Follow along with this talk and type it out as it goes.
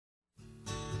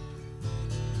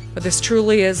But this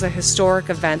truly is a historic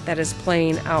event that is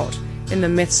playing out in the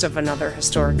midst of another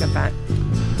historic event.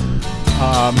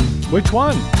 Which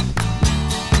one?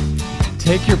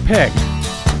 Take your pick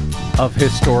of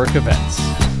historic events.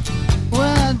 Well,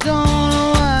 I don't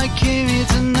know why I came here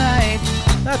tonight.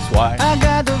 That's why. I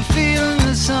got the feeling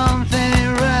that something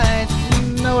ain't right.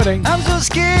 No, it ain't. I'm so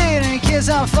scared in case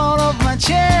I fall off my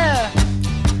chair.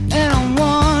 And I'm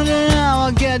wondering how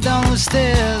I'll get down the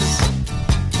stairs.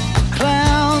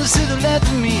 Clowns to the left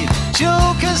of me,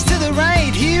 jokers to the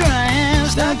right. Here I am,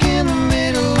 stuck in the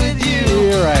middle with you.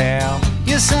 Here I am.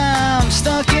 Yes, I'm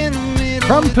stuck in the middle.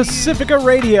 From Pacifica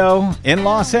Radio in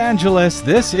Los Angeles,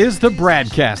 this is the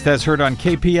BradCast, as heard on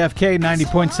KPFK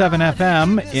 90.7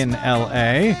 FM in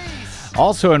LA.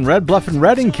 Also in Red Bluff and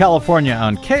Redding, California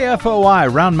on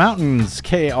KFOI, Round Mountains,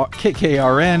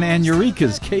 KKRN, and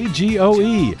Eureka's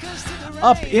KGOE.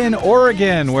 Up in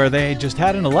Oregon, where they just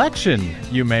had an election,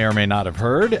 you may or may not have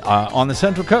heard, on the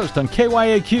Central Coast on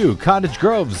KYAQ, Cottage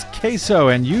Grove's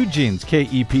KSO, and Eugene's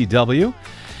KEPW.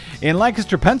 In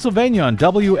Lancaster, Pennsylvania on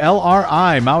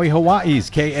WLRI, Maui, Hawaii's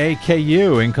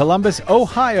KAKU. In Columbus,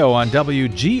 Ohio on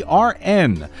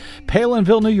WGRN.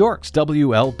 Palinville, New York's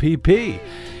WLPP.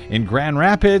 In Grand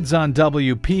Rapids on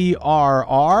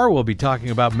WPRR. We'll be talking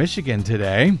about Michigan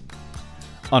today,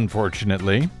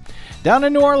 unfortunately. Down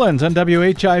in New Orleans on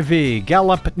WHIV,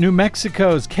 Gallup, New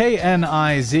Mexico's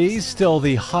KNIZ, still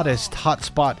the hottest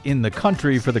hotspot in the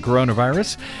country for the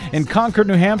coronavirus. In Concord,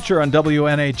 New Hampshire on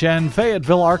WNHN,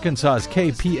 Fayetteville, Arkansas's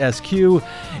KPSQ.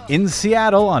 In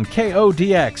Seattle on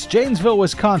KODX, Janesville,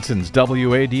 Wisconsin's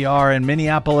WADR, and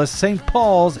Minneapolis, St.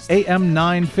 Paul's AM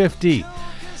 950.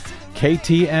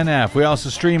 KTNF. We also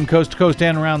stream coast to coast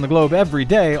and around the globe every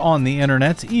day on the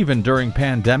internets, even during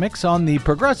pandemics, on the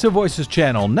Progressive Voices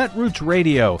channel, Netroots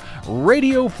Radio,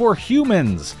 Radio for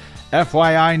Humans,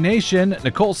 FYI Nation,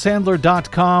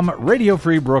 NicoleSandler.com, Radio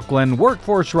Free Brooklyn,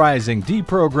 Workforce Rising,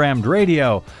 Deprogrammed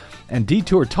Radio, and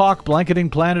Detour Talk, blanketing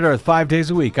planet Earth 5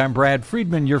 days a week. I'm Brad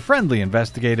Friedman, your friendly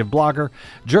investigative blogger,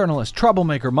 journalist,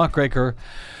 troublemaker, muckraker,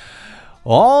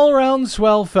 all-around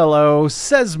swell fellow,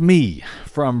 says me,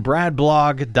 from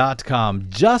bradblog.com.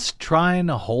 Just trying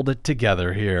to hold it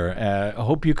together here. I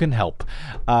hope you can help.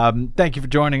 Thank you for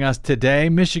joining us today.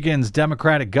 Michigan's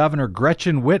Democratic Governor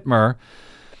Gretchen Whitmer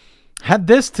had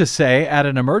this to say at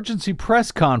an emergency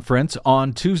press conference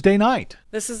on Tuesday night.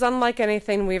 This is unlike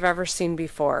anything we've ever seen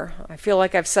before. I feel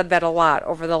like I've said that a lot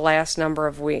over the last number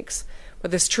of weeks.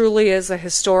 But this truly is a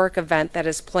historic event that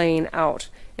is playing out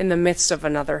in the midst of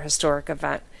another historic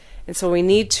event. And so we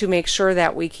need to make sure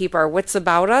that we keep our wits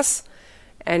about us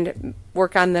and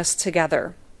work on this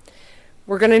together.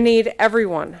 We're going to need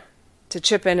everyone to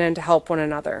chip in and to help one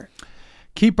another.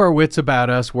 Keep our wits about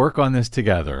us, work on this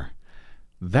together.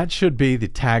 That should be the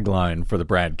tagline for the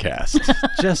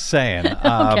BradCast. Just saying.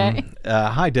 Okay.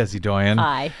 Hi, Desi Doyen.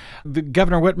 Hi. The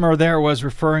Governor Whitmer there was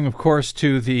referring, of course,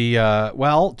 to the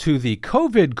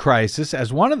COVID crisis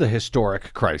as one of the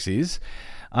historic crises.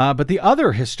 But the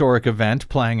other historic event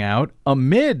playing out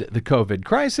amid the COVID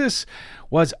crisis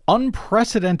was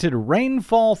unprecedented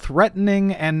rainfall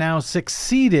threatening and now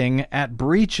succeeding at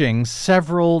breaching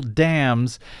several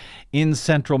dams in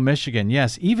central Michigan.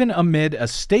 Yes, even amid a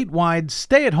statewide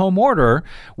stay-at-home order,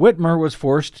 Whitmer was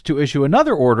forced to issue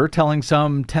another order telling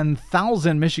some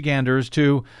 10,000 Michiganders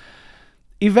to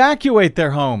evacuate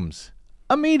their homes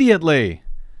immediately.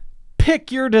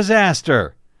 Pick your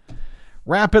disaster.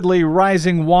 Rapidly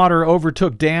rising water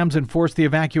overtook dams and forced the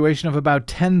evacuation of about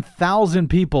 10,000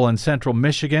 people in central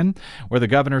Michigan, where the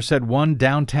governor said one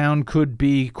downtown could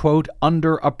be, quote,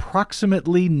 under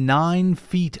approximately 9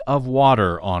 feet of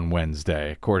water on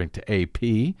Wednesday, according to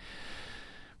AP.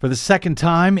 For the second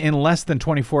time in less than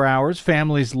 24 hours,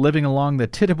 families living along the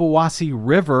Tittabawassee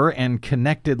River and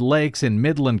connected lakes in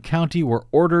Midland County were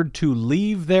ordered to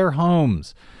leave their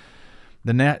homes.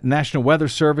 The National Weather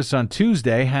Service on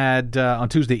Tuesday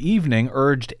evening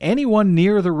urged anyone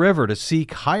near the river to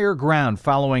seek higher ground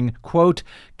following, quote,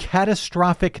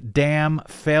 catastrophic dam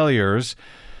failures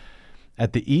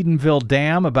at the Edenville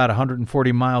Dam, about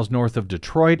 140 miles north of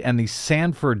Detroit, and the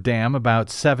Sanford Dam,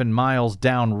 about 7 miles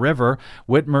downriver.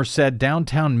 Whitmer said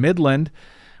downtown Midland,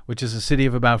 which is a city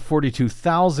of about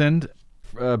 42,000,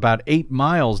 about 8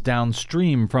 miles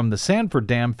downstream from the Sanford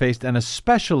Dam, faced an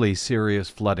especially serious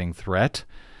flooding threat.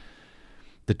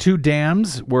 The two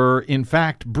dams were, in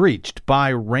fact, breached by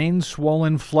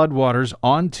rain-swollen floodwaters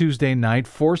on Tuesday night,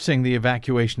 forcing the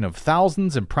evacuation of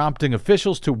thousands and prompting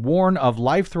officials to warn of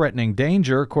life-threatening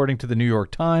danger, according to the New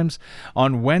York Times.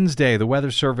 On Wednesday, the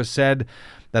Weather Service said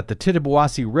that the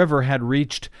Tittabawassee River had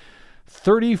reached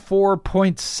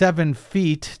 34.7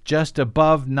 feet just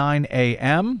above 9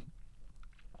 a.m.,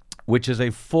 which is a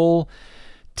full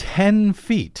 10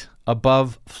 feet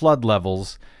above flood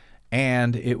levels,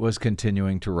 and it was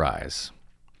continuing to rise.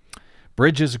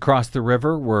 Bridges across the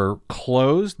river were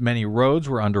closed. Many roads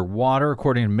were underwater,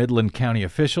 according to Midland County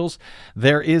officials.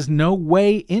 There is no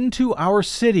way into our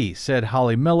city, said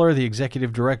Holly Miller, the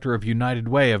executive director of United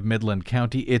Way of Midland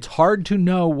County. It's hard to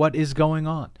know what is going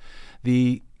on.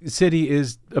 The city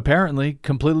is apparently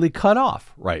completely cut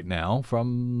off right now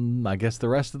from, I guess, the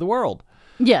rest of the world.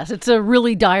 Yes, it's a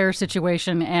really dire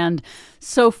situation, and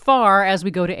so far as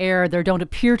we go to air, there don't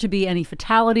appear to be any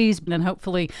fatalities, and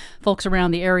hopefully folks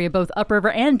around the area, both upriver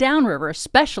and downriver,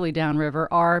 especially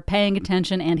downriver, are paying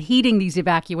attention and heeding these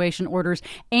evacuation orders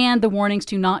and the warnings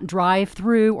to not drive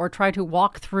through or try to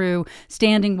walk through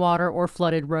standing water or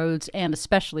flooded roads, and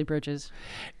especially bridges.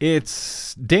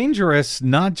 It's dangerous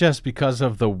not just because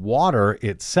of the water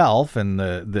itself and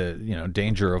the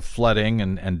danger of flooding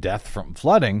and death from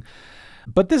flooding,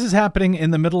 but this is happening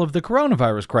in the middle of the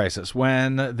coronavirus crisis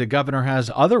when the governor has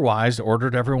otherwise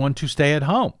ordered everyone to stay at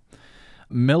home.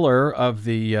 Miller of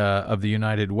the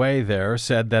United Way there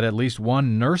said that at least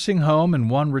one nursing home and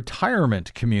one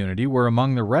retirement community were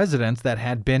among the residents that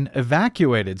had been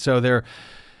evacuated. So they're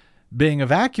being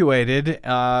evacuated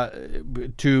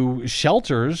to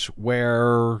shelters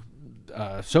where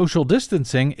social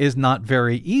distancing is not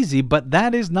very easy, but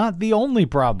that is not the only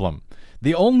problem,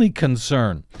 the only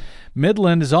concern.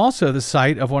 Midland is also the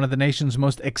site of one of the nation's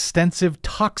most extensive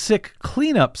toxic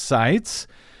cleanup sites.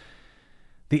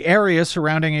 The area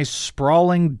surrounding a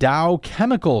sprawling Dow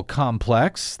chemical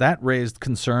complex that raised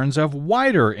concerns of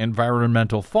wider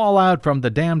environmental fallout from the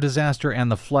dam disaster and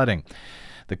the flooding.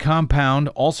 The compound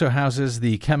also houses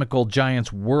the chemical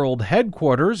giant's world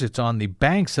headquarters. It's on the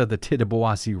banks of the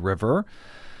Tittabawassee River.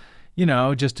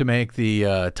 Just to make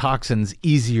the toxins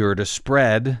easier to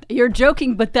spread. You're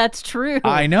joking, but that's true.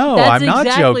 I know. I'm not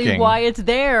joking. That's exactly why it's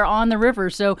there on the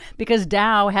river. So because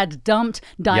Dow had dumped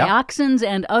dioxins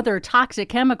and other toxic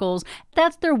chemicals,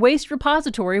 that's their waste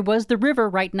repository, was the river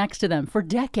right next to them for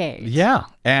decades. Yeah,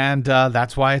 and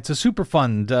that's why it's a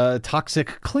Superfund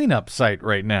toxic cleanup site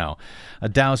right now. A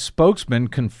Dow spokesman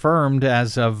confirmed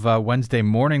as of Wednesday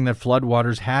morning that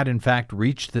floodwaters had in fact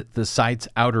reached the site's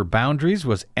outer boundaries,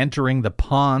 was entering the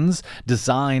ponds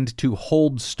designed to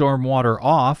hold stormwater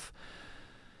off.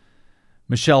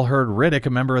 Michelle Hurd-Riddick, a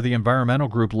member of the environmental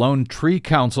group Lone Tree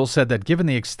Council, said that given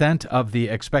the extent of the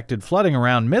expected flooding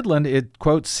around Midland, it,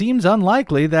 quote, seems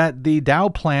unlikely that the Dow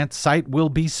plant site will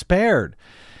be spared.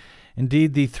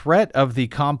 Indeed, the threat of the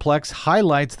complex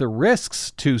highlights the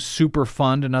risks to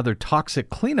Superfund and other toxic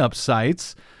cleanup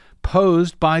sites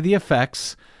posed by the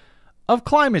effects of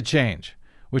climate change,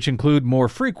 which include more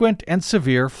frequent and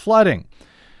severe flooding.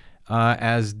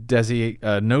 As Desi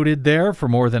noted there, for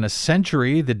more than a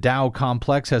century, the Dow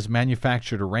complex has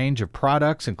manufactured a range of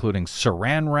products, including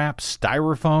saran wrap,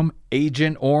 styrofoam,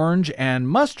 Agent Orange, and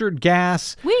mustard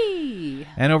gas. Whee!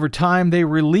 And over time, they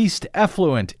released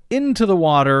effluent into the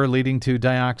water, leading to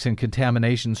dioxin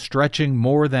contamination stretching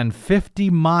more than 50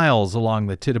 miles along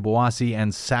the Tittabawassee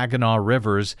and Saginaw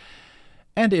rivers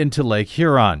and into Lake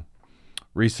Huron.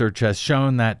 Research has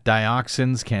shown that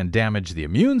dioxins can damage the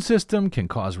immune system, can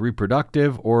cause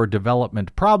reproductive or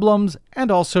development problems, and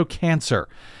also cancer.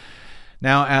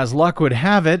 Now, as luck would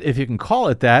have it, if you can call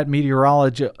it that,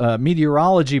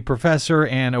 meteorology professor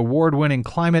and award-winning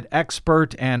climate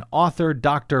expert and author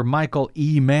Dr. Michael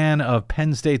E. Mann of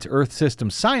Penn State's Earth System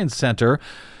Science Center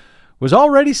was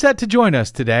already set to join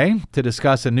us today to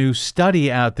discuss a new study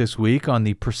out this week on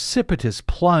the precipitous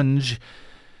plunge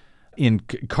in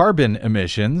carbon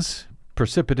emissions,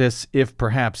 precipitous, if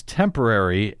perhaps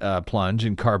temporary, plunge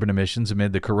in carbon emissions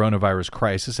amid the coronavirus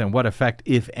crisis, and what effect,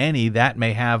 if any, that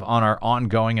may have on our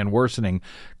ongoing and worsening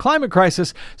climate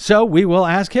crisis. So we will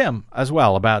ask him as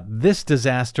well about this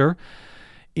disaster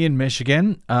in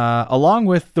Michigan, along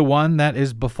with the one that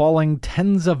is befalling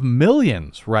tens of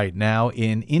millions right now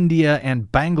in India and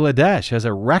Bangladesh, as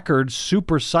a record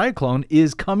super cyclone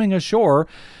is coming ashore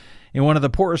in one of the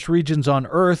poorest regions on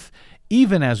Earth,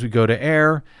 even as we go to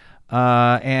air,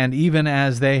 and even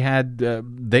as they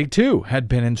too had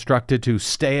been instructed to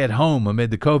stay at home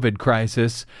amid the COVID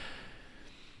crisis.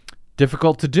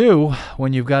 Difficult to do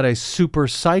when you've got a super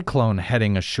cyclone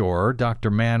heading ashore.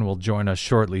 Dr. Mann will join us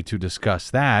shortly to discuss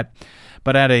that.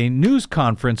 But at a news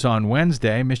conference on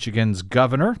Wednesday, Michigan's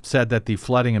governor said that the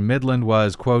flooding in Midland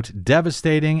was, quote,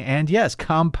 devastating and, yes,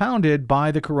 compounded by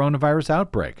the coronavirus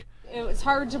outbreak. It's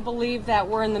hard to believe that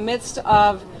we're in the midst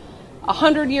of a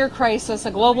 100-year crisis,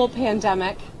 a global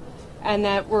pandemic, and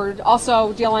that we're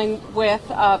also dealing with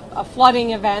a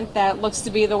flooding event that looks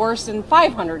to be the worst in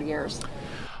 500 years.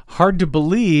 Hard to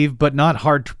believe, but not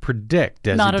hard to predict,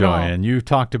 Desi Not at all. Doyen. You've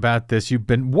talked about this. You've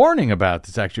been warning about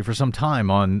this, actually, for some time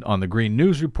on the Green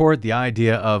News Report, the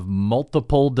idea of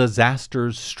multiple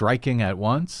disasters striking at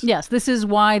once. Yes, this is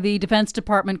why the Defense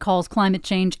Department calls climate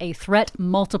change a threat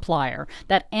multiplier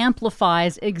that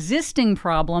amplifies existing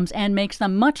problems and makes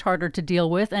them much harder to deal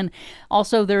with. And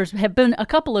also, have been a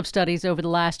couple of studies over the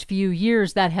last few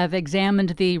years that have examined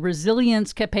the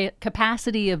resilience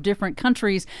capacity of different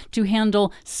countries to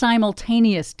handle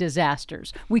simultaneous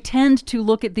disasters. We tend to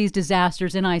look at these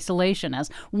disasters in isolation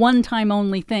as one-time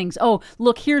only things. Oh,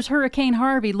 look, here's Hurricane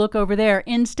Harvey, look over there.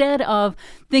 Instead of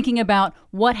thinking about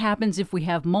what happens if we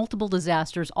have multiple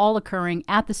disasters all occurring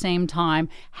at the same time,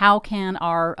 how can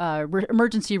our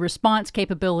emergency response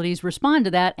capabilities respond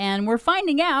to that? And we're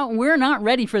finding out we're not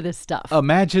ready for this stuff.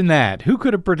 Imagine that. Who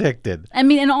could have predicted? I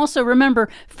mean, and also remember,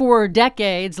 for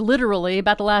decades, literally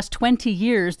about the last 20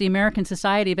 years, the American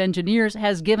Society of Engineers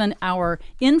has given our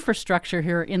infrastructure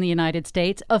here in the United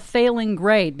States a failing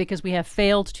grade because we have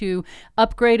failed to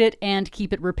upgrade it and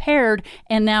keep it repaired.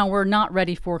 And now we're not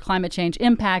ready for climate change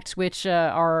impacts, which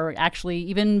are actually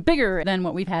even bigger than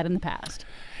what we've had in the past.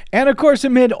 And of course,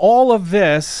 amid all of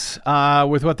this,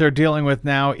 with what they're dealing with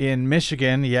now in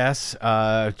Michigan, yes,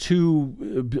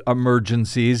 two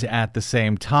emergencies at the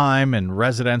same time, and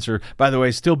residents are, by the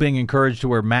way, still being encouraged to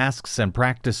wear masks and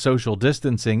practice social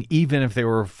distancing, even if they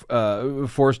were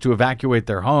forced to evacuate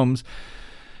their homes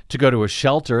to go to a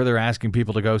shelter. They're asking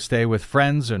people to go stay with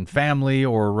friends and family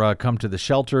or come to the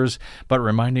shelters, but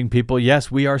reminding people, yes,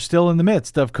 we are still in the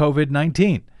midst of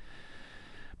COVID-19.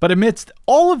 But amidst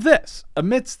all of this,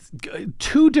 amidst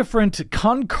two different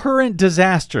concurrent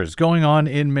disasters going on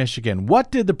in Michigan,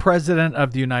 what did the President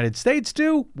of the United States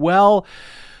do? Well,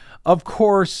 of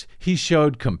course, he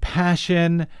showed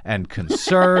compassion and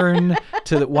concern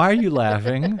to the... Why are you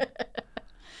laughing?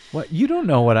 What? You don't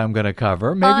know what I'm going to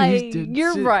cover. Maybe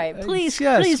you're right. Please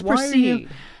yes, proceed.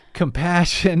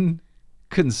 Compassion,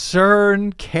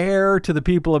 concern, care to the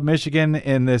people of Michigan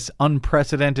in this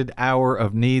unprecedented hour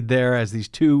of need there as these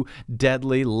two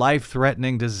deadly,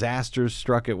 life-threatening disasters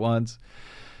struck at once.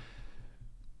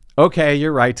 Okay,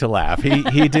 you're right to laugh.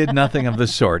 He did nothing of the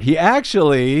sort. He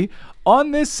actually,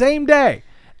 on this same day,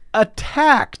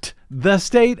 attacked the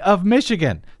state of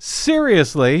Michigan.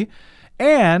 Seriously.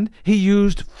 And he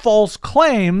used false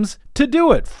claims to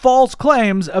do it. False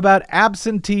claims about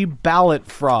absentee ballot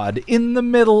fraud in the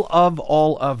middle of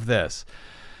all of this.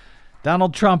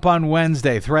 Donald Trump on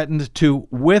Wednesday threatened to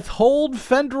withhold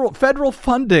federal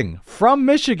funding from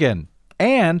Michigan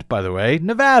and, by the way,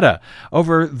 Nevada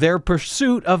over their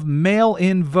pursuit of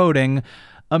mail-in voting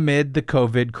amid the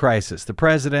COVID crisis. The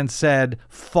president said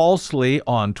falsely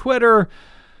on Twitter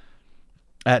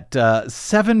at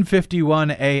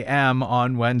 7:51 a.m.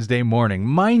 on Wednesday morning.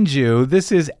 Mind you,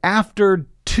 this is after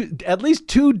at least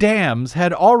two dams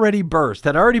had already burst,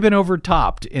 had already been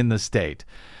overtopped in the state.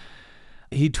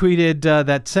 He tweeted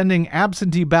that sending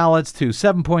absentee ballots to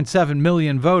 7.7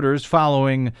 million voters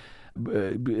following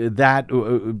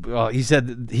that, he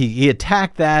said he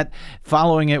attacked that,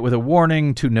 following it with a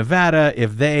warning to Nevada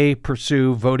if they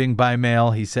pursue voting by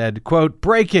mail. He said, quote,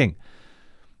 breaking.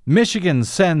 Michigan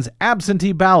sends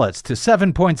absentee ballots to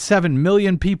 7.7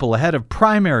 million people ahead of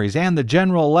primaries and the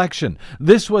general election.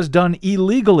 This was done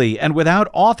illegally and without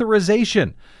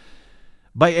authorization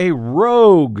by a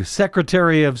rogue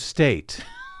Secretary of State.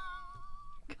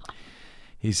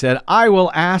 He said, I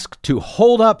will ask to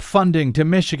hold up funding to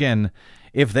Michigan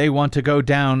if they want to go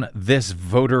down this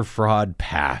voter fraud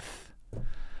path.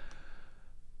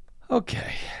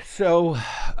 Okay. So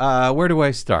where do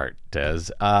I start, Des?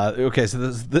 Okay, so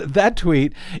that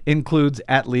tweet includes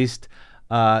at least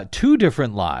two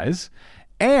different lies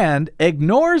and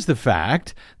ignores the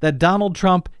fact that Donald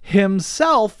Trump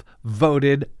himself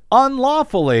voted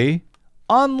unlawfully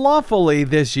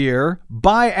this year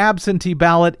by absentee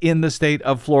ballot in the state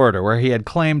of Florida, where he had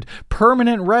claimed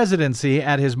permanent residency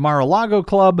at his Mar-a-Lago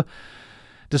club,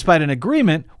 despite an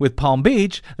agreement with Palm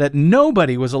Beach that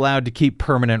nobody was allowed to keep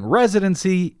permanent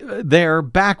residency there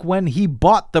back when he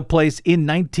bought the place in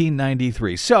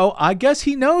 1993. So I guess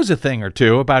he knows a thing or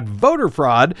two about voter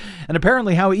fraud and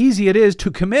apparently how easy it is to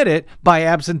commit it by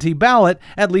absentee ballot,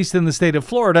 at least in the state of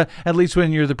Florida, at least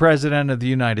when you're the president of the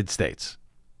United States.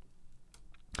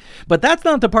 But that's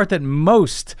not the part that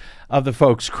most of the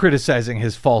folks criticizing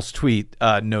his false tweet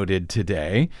noted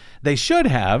today. They should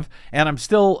have, and I'm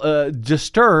still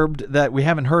disturbed that we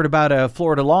haven't heard about a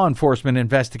Florida law enforcement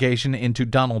investigation into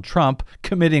Donald Trump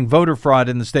committing voter fraud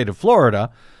in the state of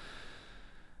Florida.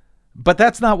 But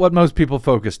that's not what most people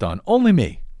focused on. Only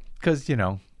me. Because,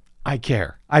 I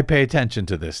care. I pay attention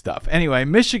to this stuff. Anyway,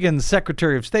 Michigan's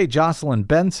Secretary of State, Jocelyn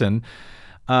Benson,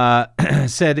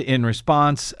 said in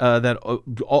response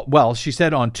she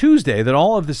said on Tuesday that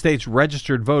all of the state's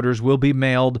registered voters will be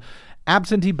mailed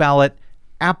absentee ballot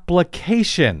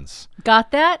applications.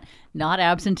 Got that? Not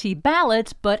absentee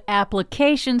ballots, but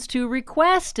applications to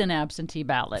request an absentee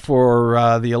ballot.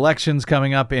 For the elections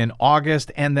coming up in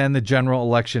August and then the general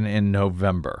election in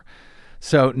November.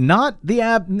 So not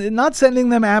sending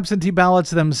them absentee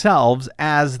ballots themselves,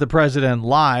 as the president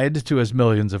lied to his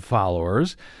millions of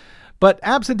followers, but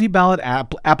absentee ballot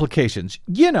applications.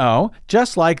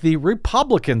 Just like the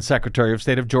Republican Secretary of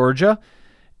State of Georgia,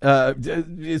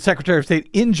 Secretary of State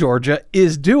in Georgia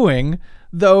is doing,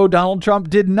 though Donald Trump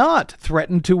did not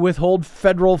threaten to withhold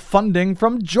federal funding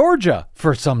from Georgia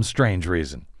for some strange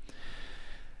reason.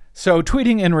 So,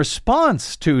 tweeting in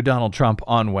response to Donald Trump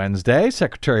on Wednesday,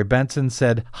 Secretary Benson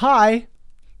said, "Hi,"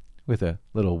 with a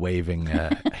little waving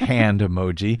hand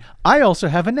emoji. "I also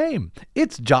have a name.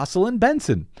 It's Jocelyn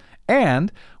Benson.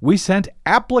 And we sent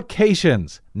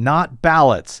applications, not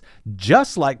ballots,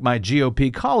 just like my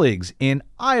GOP colleagues in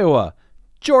Iowa,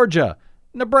 Georgia,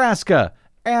 Nebraska,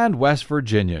 and West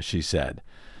Virginia," she said.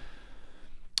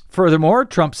 Furthermore,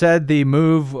 Trump said the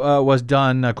move was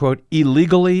done, quote,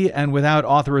 "illegally and without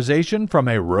authorization from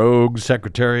a rogue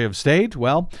Secretary of State."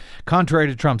 Well, contrary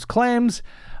to Trump's claims,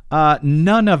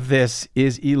 none of this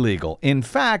is illegal. In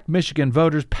fact, Michigan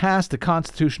voters passed a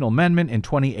constitutional amendment in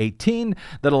 2018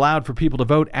 that allowed for people to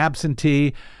vote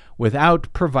absentee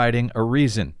without providing a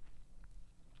reason.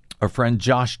 Our friend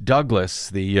Josh Douglas,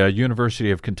 the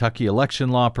University of Kentucky election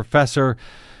law professor,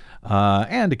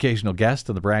 and occasional guest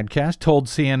on the BradCast, told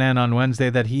CNN on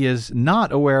Wednesday that he is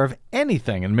not aware of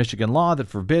anything in Michigan law that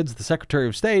forbids the Secretary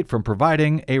of State from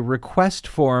providing a request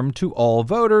form to all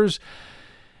voters,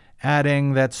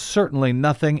 adding that certainly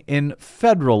nothing in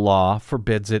federal law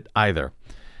forbids it either.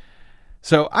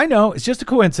 So I know it's just a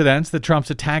coincidence that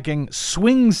Trump's attacking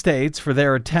swing states for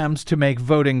their attempts to make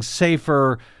voting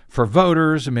safer for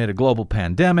voters amid a global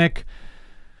pandemic.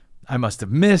 I must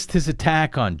have missed his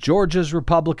attack on Georgia's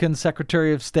Republican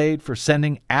Secretary of State for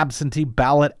sending absentee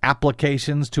ballot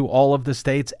applications to all of the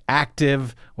state's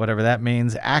active, whatever that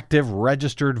means, active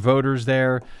registered voters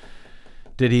there.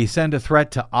 Did he send a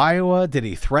threat to Iowa? Did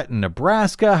he threaten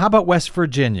Nebraska? How about West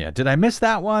Virginia? Did I miss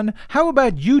that one? How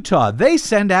about Utah? They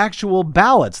send actual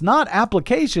ballots, not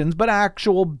applications, but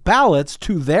actual ballots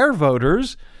to their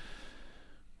voters.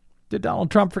 Did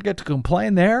Donald Trump forget to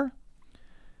complain there?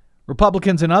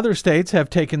 Republicans in other states have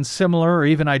taken similar or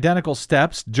even identical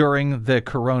steps during the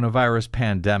coronavirus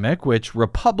pandemic, which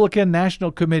Republican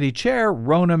National Committee Chair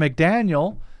Ronna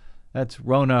McDaniel, that's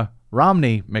Ronna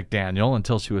Romney McDaniel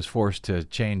until she was forced to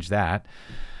change that,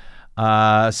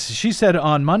 she said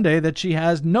on Monday that she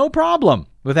has no problem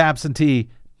with absentee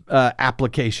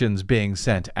applications being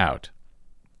sent out.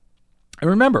 And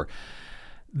remember,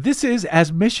 this is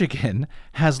as Michigan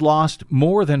has lost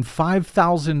more than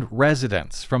 5,000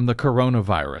 residents from the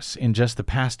coronavirus in just the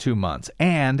past 2 months,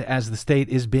 and as the state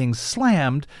is being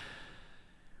slammed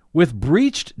with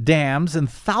breached dams and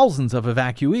thousands of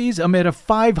evacuees amid a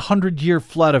 500-year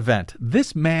flood event.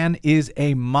 This man is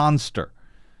a monster.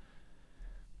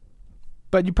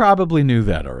 But you probably knew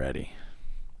that already.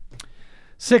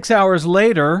 6 hours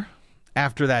later,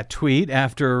 after that tweet,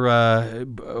 after a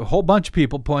whole bunch of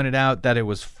people pointed out that it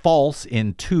was false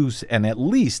in at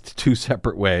least two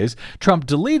separate ways, Trump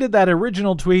deleted that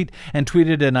original tweet and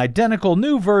tweeted an identical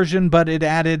new version, but it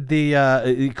added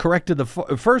it corrected the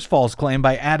first false claim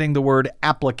by adding the word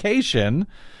application.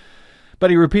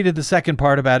 But he repeated the second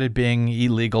part about it being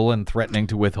illegal and threatening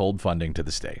to withhold funding to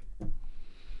the state.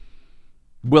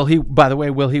 Will he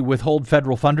withhold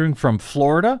federal funding from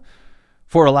Florida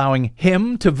for allowing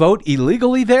him to vote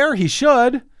illegally there? He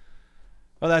should.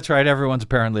 Well, that's right. Everyone's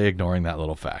apparently ignoring that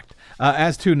little fact.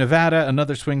 As to Nevada,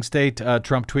 another swing state,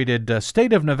 Trump tweeted,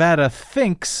 "State of Nevada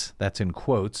thinks," that's in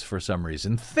quotes for some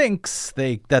reason, thinks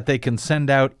that they can send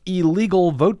out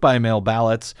illegal vote-by-mail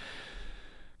ballots,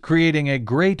 creating a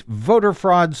great voter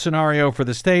fraud scenario for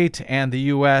the state and the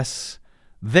U.S.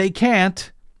 They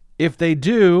can't. If they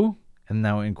do, and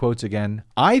now in quotes again,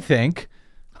 "I think,"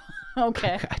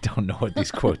 Okay. I don't know what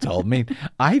these quotes all mean.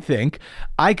 "I think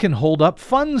I can hold up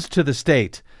funds to the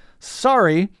state.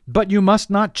 Sorry, but you must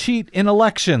not cheat in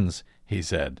elections," he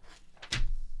said.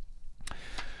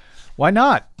 Why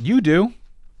not? You do.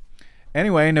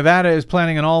 Anyway, Nevada is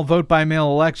planning an all vote-by-mail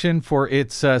election for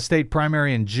its state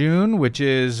primary in June, which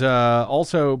is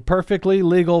also perfectly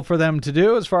legal for them to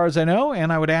do, as far as I know.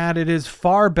 And I would add it is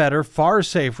far better, far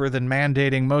safer than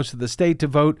mandating most of the state to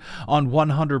vote on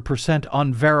 100%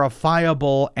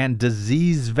 unverifiable and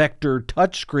disease vector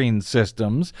touchscreen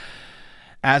systems,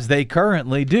 as they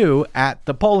currently do at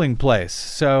the polling place.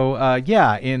 So,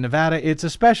 in Nevada, it's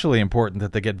especially important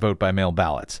that they get vote-by-mail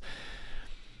ballots.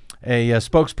 A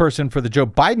spokesperson for the Joe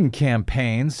Biden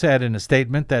campaign said in a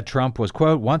statement that Trump was,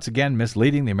 quote, once again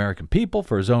misleading the American people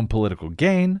for his own political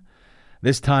gain,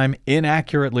 this time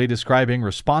inaccurately describing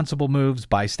responsible moves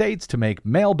by states to make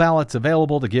mail ballots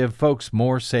available to give folks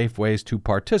more safe ways to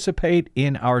participate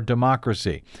in our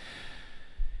democracy.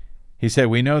 He said,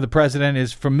 we know the president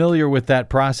is familiar with that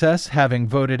process, having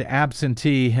voted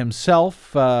absentee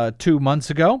himself 2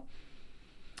 months ago.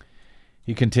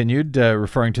 He continued,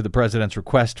 referring to the president's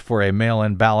request for a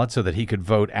mail-in ballot so that he could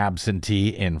vote absentee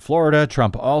in Florida.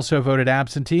 Trump also voted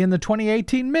absentee in the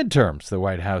 2018 midterms, the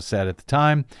White House said at the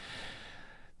time.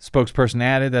 Spokesperson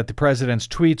added that the president's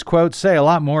tweets, quote, say a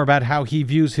lot more about how he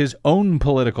views his own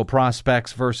political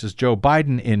prospects versus Joe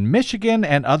Biden in Michigan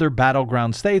and other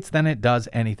battleground states than it does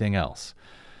anything else.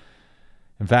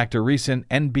 In fact, a recent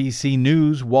NBC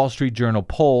News Wall Street Journal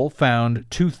poll found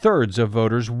 2/3 of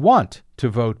voters want to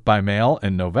vote by mail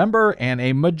in November, and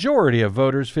a majority of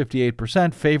voters,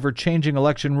 58%, favor changing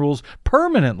election rules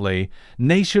permanently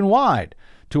nationwide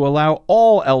to allow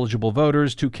all eligible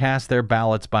voters to cast their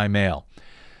ballots by mail.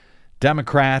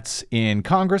 Democrats in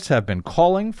Congress have been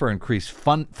calling for increased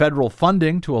federal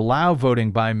funding to allow voting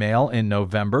by mail in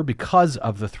November because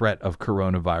of the threat of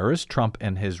coronavirus. Trump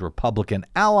and his Republican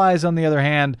allies, on the other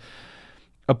hand,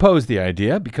 oppose the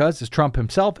idea because, as Trump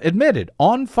himself admitted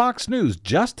on Fox News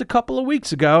just a couple of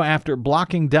weeks ago after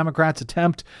blocking Democrats'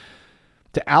 attempt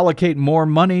to allocate more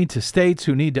money to states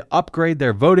who need to upgrade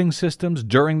their voting systems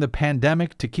during the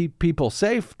pandemic to keep people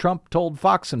safe, Trump told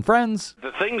Fox and Friends,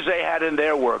 the things they had in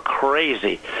there were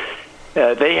crazy.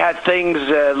 They had things,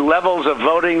 levels of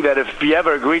voting that if you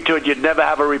ever agreed to it, you'd never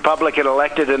have a Republican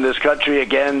elected in this country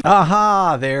again.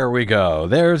 Aha, there we go.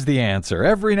 There's the answer.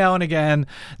 Every now and again,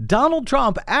 Donald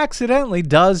Trump accidentally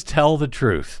does tell the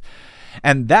truth.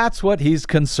 And that's what he's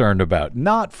concerned about.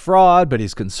 Not fraud, but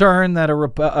he's concerned that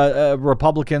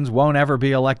Republicans won't ever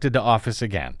be elected to office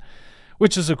again,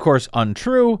 which is, of course,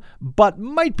 untrue, but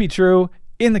might be true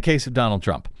in the case of Donald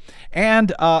Trump.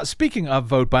 And speaking of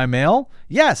vote by mail,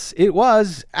 yes, it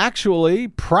was actually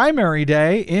primary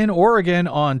day in Oregon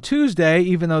on Tuesday,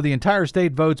 even though the entire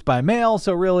state votes by mail.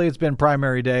 So really, it's been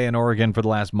primary day in Oregon for the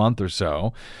last month or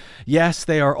so. Yes,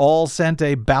 they are all sent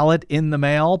a ballot in the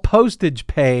mail, postage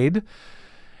paid.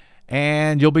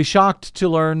 And you'll be shocked to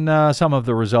learn some of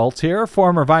the results here.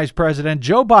 Former Vice President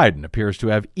Joe Biden appears to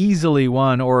have easily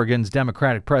won Oregon's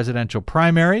Democratic presidential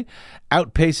primary,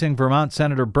 outpacing Vermont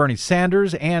Senator Bernie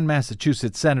Sanders and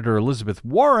Massachusetts Senator Elizabeth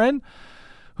Warren,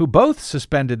 who both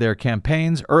suspended their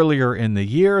campaigns earlier in the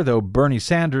year, though Bernie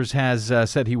Sanders has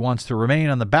said he wants to remain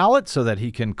on the ballot so that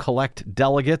he can collect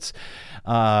delegates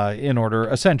in order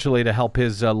essentially to help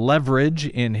his leverage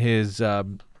in his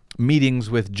meetings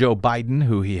with Joe Biden,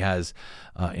 who he has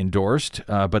endorsed,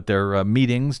 but they're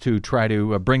meetings to try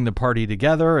to bring the party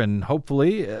together and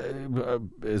hopefully,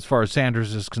 as far as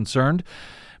Sanders is concerned,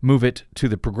 move it to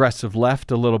the progressive left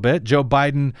a little bit. Joe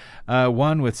Biden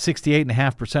won with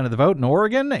 68.5% of the vote in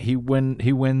Oregon. He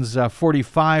wins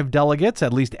 45 delegates,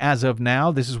 at least as of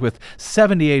now. This is with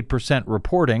 78%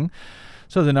 reporting,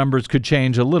 so the numbers could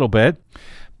change a little bit.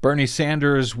 Bernie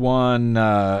Sanders won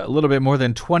a little bit more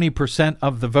than 20%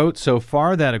 of the vote so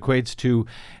far. That equates to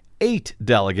 8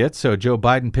 delegates. So Joe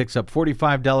Biden picks up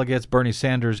 45 delegates, Bernie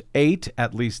Sanders 8,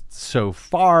 at least so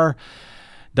far.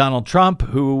 Donald Trump,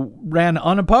 who ran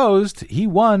unopposed, he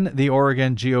won the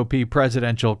Oregon GOP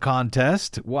presidential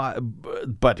contest,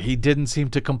 but he didn't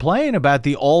seem to complain about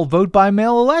the all vote by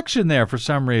mail election there for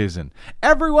some reason.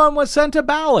 Everyone was sent a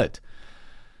ballot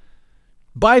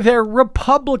by their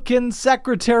Republican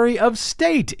Secretary of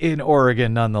State in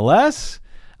Oregon, nonetheless.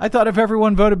 I thought if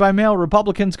everyone voted by mail,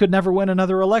 Republicans could never win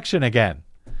another election again.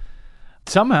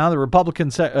 Somehow the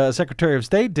Republican Secretary of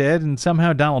State did, and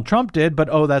somehow Donald Trump did, but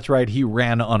oh, that's right, he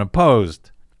ran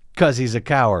unopposed because he's a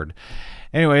coward.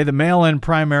 Anyway, the mail-in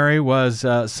primary was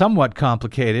somewhat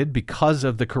complicated because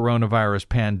of the coronavirus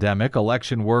pandemic.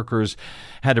 Election workers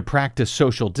had to practice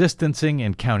social distancing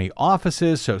in county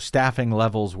offices, so staffing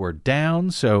levels were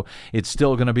down. So it's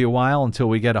still going to be a while until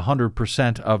we get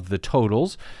 100% of the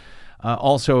totals.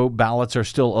 Also, ballots are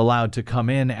still allowed to come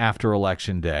in after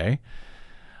Election Day.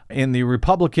 In the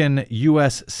Republican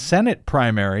U.S. Senate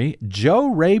primary, Joe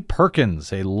Ray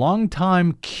Perkins, a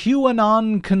longtime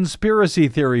QAnon conspiracy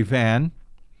theory fan,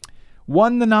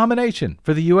 won the nomination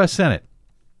for the U.S. Senate.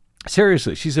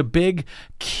 Seriously, she's a big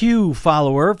Q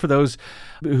follower. For those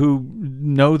who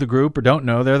know the group or don't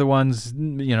know, they're the ones,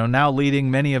 now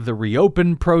leading many of the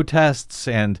reopen protests,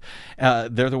 and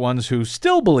they're the ones who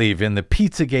still believe in the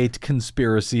Pizzagate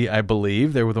conspiracy, I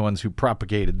believe. They were the ones who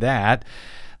propagated that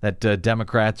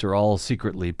Democrats are all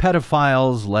secretly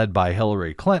pedophiles, led by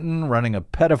Hillary Clinton, running a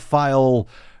pedophile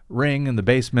ring in the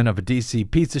basement of a D.C.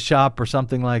 pizza shop or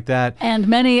something like that. And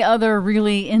many other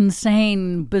really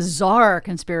insane, bizarre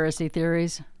conspiracy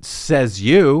theories. Says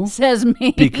you. Says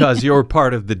me. Because you're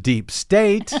part of the deep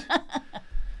state.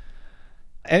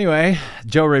 Anyway,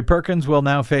 Joe Ray Perkins will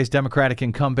now face Democratic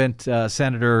incumbent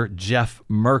Senator Jeff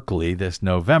Merkley this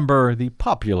November, the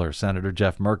popular Senator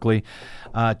Jeff Merkley.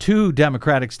 Two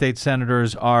Democratic state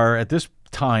senators are at this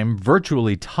time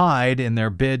virtually tied in their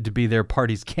bid to be their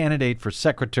party's candidate for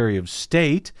Secretary of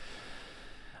State.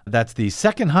 That's the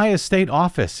second highest state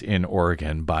office in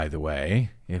Oregon, by the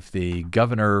way. If the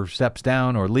governor steps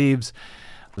down or leaves,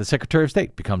 the Secretary of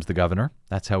State becomes the governor.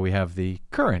 That's how we have the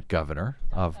current governor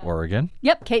of Oregon.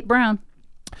 Yep, Kate Brown.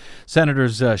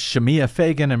 Senators Shemia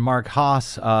Fagan and Mark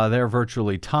Haas, they're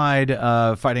virtually tied,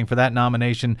 fighting for that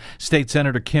nomination. State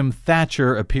Senator Kim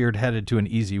Thatcher appeared headed to an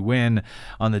easy win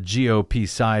on the GOP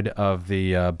side of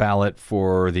the ballot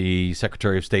for the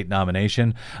Secretary of State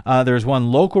nomination. There's one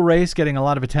local race getting a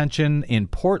lot of attention in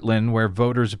Portland, where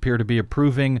voters appear to be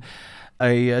approving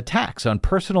a tax on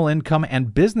personal income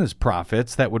and business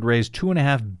profits that would raise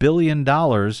 $2.5 billion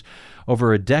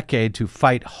over a decade to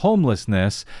fight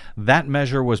homelessness. That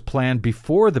measure was planned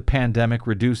before the pandemic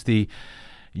reduced the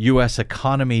U.S.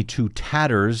 economy to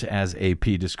tatters, as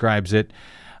AP describes it.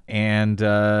 And,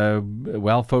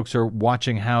 folks are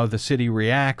watching how the city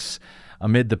reacts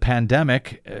amid the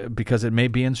pandemic because it may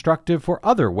be instructive for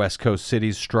other West Coast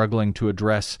cities struggling to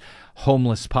address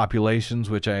homeless populations,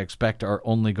 which I expect are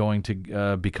only going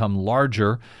to become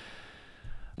larger.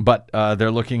 But they're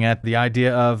looking at the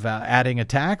idea of adding a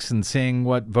tax and seeing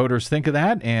what voters think of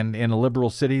that. And in a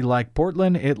liberal city like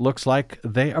Portland, it looks like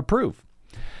they approve.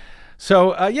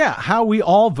 So, how we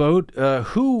all vote,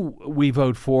 who we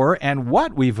vote for, and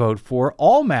what we vote for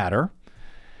all matter.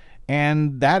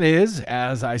 And that is,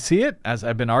 as I see it, as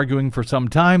I've been arguing for some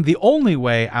time, the only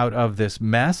way out of this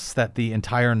mess that the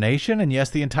entire nation, and yes,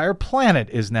 the entire planet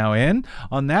is now in.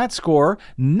 On that score,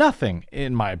 nothing,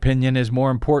 in my opinion, is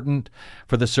more important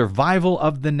for the survival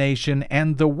of the nation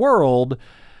and the world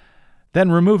than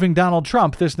removing Donald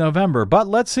Trump this November. But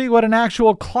let's see what an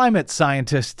actual climate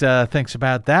scientist thinks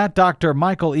about that. Dr.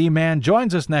 Michael E. Mann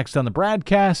joins us next on the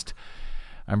BradCast.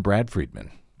 I'm Brad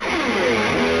Friedman.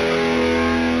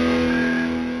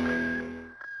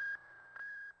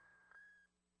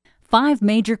 5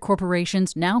 major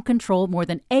corporations now control more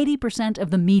than 80% of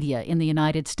the media in the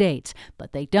United States,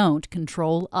 but they don't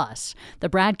control us. The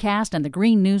BradCast and the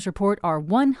Green News Report are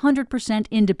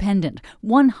 100% independent,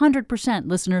 100%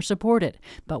 listener-supported.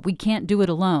 But we can't do it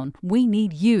alone. We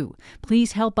need you.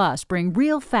 Please help us bring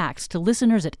real facts to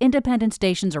listeners at independent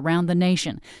stations around the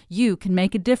nation. You can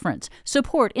make a difference.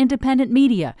 Support independent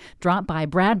media. Drop by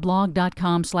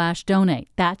bradblog.com/donate.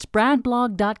 That's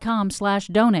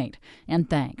bradblog.com/donate. And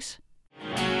thanks. The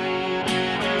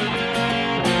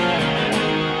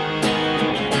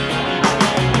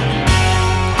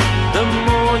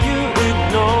more you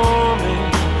ignore me,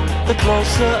 the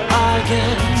closer I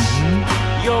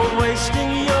get. You're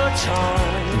wasting your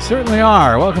time. You certainly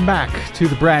are. Welcome back to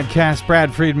the BradCast.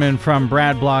 Brad Friedman from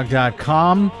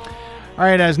bradblog.com. All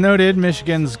right, as noted,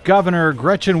 Michigan's Governor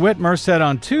Gretchen Whitmer said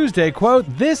on Tuesday,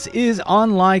 quote, "This is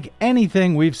unlike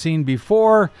anything we've seen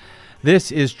before.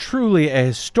 This is truly a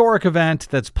historic event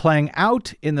that's playing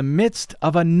out in the midst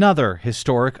of another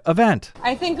historic event."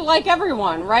 I think like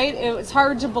everyone, right? It's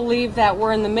hard to believe that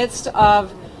we're in the midst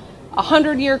of a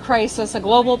 100-year crisis, a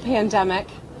global pandemic,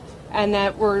 and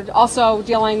that we're also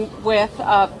dealing with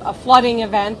a flooding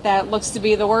event that looks to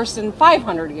be the worst in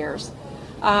 500 years.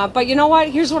 But you know what?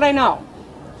 Here's what I know.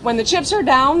 When the chips are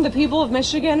down, the people of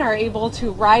Michigan are able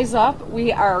to rise up.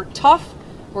 We are tough,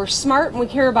 we're smart, and we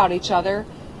care about each other.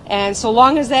 And so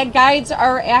long as that guides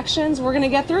our actions, we're going to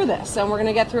get through this, and we're going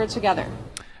to get through it together.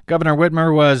 Governor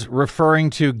Whitmer was referring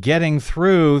to getting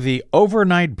through the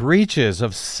overnight breaches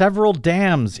of several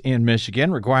dams in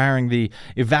Michigan, requiring the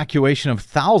evacuation of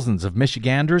thousands of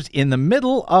Michiganders in the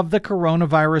middle of the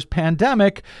coronavirus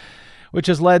pandemic, which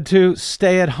has led to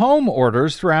stay-at-home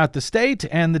orders throughout the state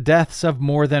and the deaths of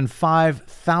more than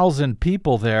 5,000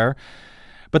 people there.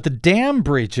 But the dam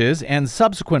breaches and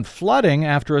subsequent flooding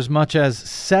after as much as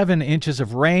 7 inches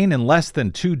of rain in less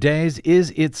than 2 days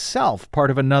is itself part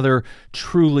of another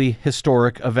truly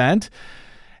historic event.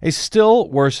 A still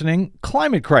worsening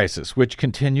climate crisis, which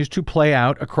continues to play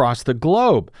out across the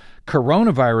globe,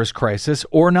 coronavirus crisis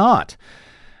or not.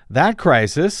 That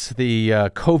crisis, the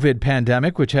COVID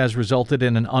pandemic, which has resulted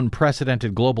in an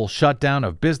unprecedented global shutdown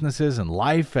of businesses and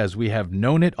life as we have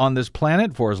known it on this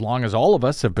planet for as long as all of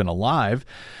us have been alive,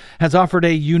 has offered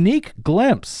a unique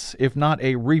glimpse, if not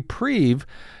a reprieve,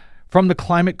 from the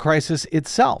climate crisis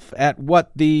itself at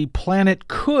what the planet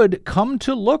could come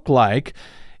to look like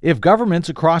if governments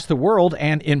across the world,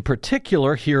 and in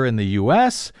particular here in the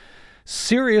U.S.,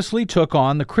 seriously took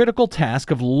on the critical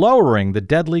task of lowering the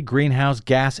deadly greenhouse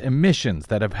gas emissions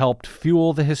that have helped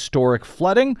fuel the historic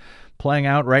flooding playing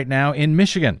out right now in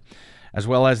Michigan, as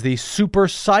well as the super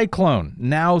cyclone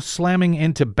now slamming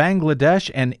into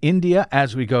Bangladesh and India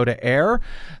as we go to air,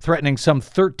 threatening some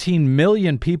 13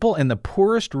 million people in the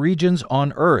poorest regions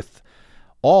on Earth,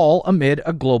 all amid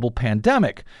a global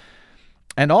pandemic.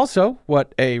 And also,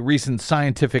 what a recent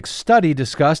scientific study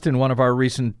discussed in one of our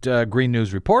recent Green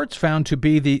News reports found to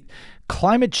be the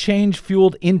climate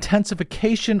change-fueled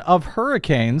intensification of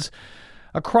hurricanes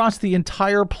across the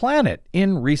entire planet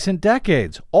in recent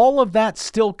decades. All of that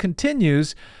still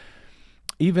continues,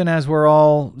 even as we're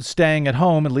all staying at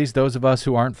home, at least those of us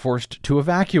who aren't forced to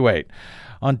evacuate.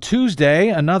 On Tuesday,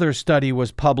 another study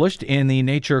was published in the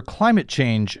Nature Climate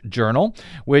Change Journal,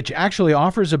 which actually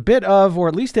offers a bit of, or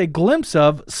at least a glimpse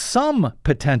of, some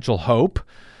potential hope.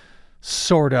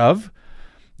 Sort of.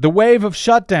 The wave of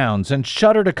shutdowns and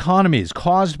shuttered economies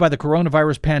caused by the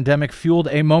coronavirus pandemic fueled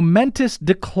a momentous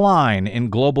decline in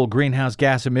global greenhouse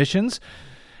gas emissions,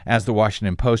 as the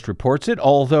Washington Post reports it,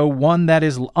 although one that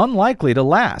is unlikely to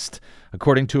last,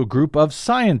 according to a group of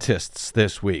scientists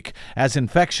this week. As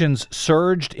infections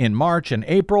surged in March and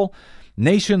April,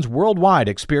 nations worldwide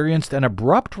experienced an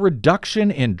abrupt reduction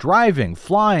in driving,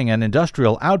 flying, and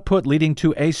industrial output, leading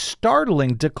to a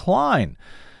startling decline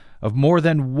of more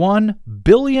than 1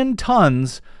 billion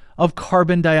tons of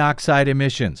carbon dioxide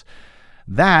emissions.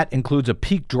 That includes a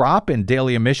peak drop in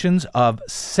daily emissions of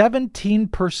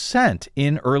 17%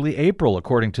 in early April,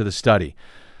 according to the study.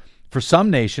 For some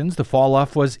nations, the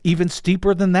fall-off was even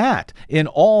steeper than that. In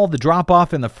all, the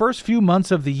drop-off in the first few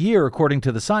months of the year, according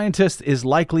to the scientists, is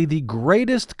likely the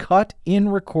greatest cut in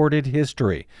recorded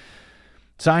history.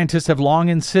 Scientists have long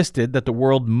insisted that the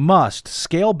world must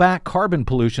scale back carbon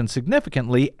pollution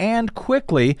significantly and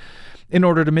quickly in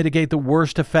order to mitigate the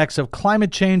worst effects of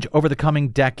climate change over the coming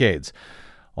decades,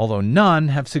 although none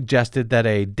have suggested that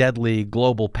a deadly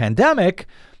global pandemic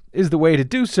is the way to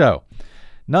do so.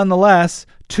 Nonetheless,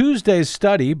 Tuesday's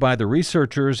study by the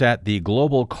researchers at the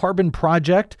Global Carbon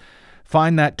Project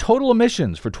find that total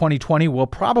emissions for 2020 will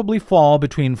probably fall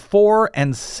between 4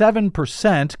 and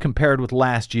 7% compared with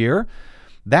last year.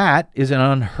 That is an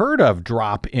unheard of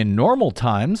drop in normal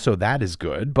times, so that is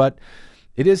good, but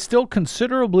it is still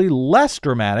considerably less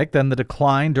dramatic than the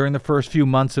decline during the first few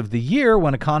months of the year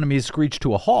when economies screeched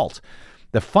to a halt.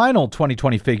 The final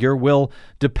 2020 figure will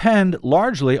depend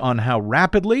largely on how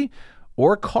rapidly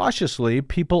or cautiously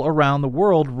people around the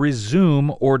world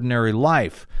resume ordinary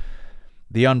life.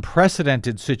 The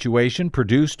unprecedented situation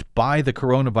produced by the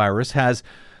coronavirus has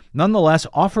nonetheless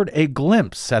offered a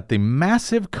glimpse at the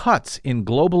massive cuts in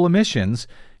global emissions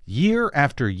year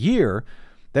after year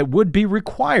that would be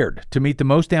required to meet the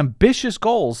most ambitious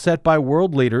goals set by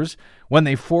world leaders when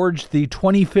they forged the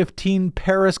 2015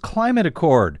 Paris Climate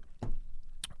Accord.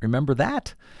 Remember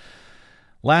that?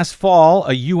 Last fall,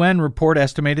 a UN report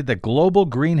estimated that global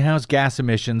greenhouse gas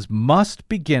emissions must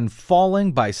begin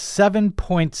falling by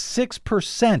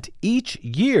 7.6% each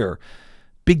year,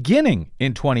 beginning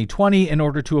in 2020, in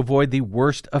order to avoid the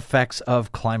worst effects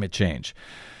of climate change.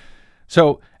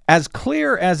 So, as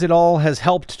clear as it all has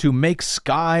helped to make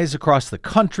skies across the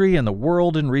country and the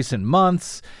world in recent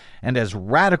months, and as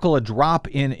radical a drop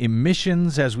in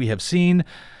emissions as we have seen,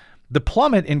 the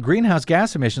plummet in greenhouse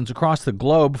gas emissions across the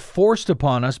globe forced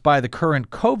upon us by the current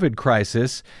COVID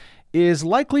crisis is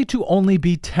likely to only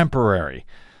be temporary.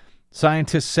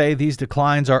 Scientists say these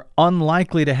declines are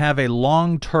unlikely to have a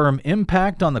long-term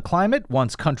impact on the climate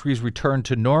once countries return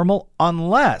to normal,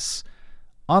 unless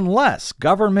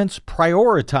governments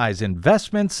prioritize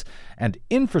investments and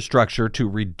infrastructure to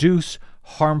reduce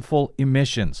harmful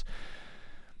emissions.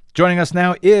 Joining us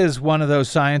now is one of those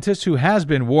scientists who has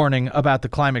been warning about the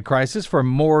climate crisis for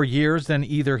more years than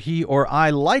either he or I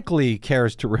likely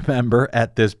cares to remember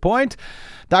at this point.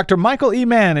 Dr. Michael E.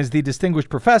 Mann is the distinguished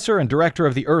professor and director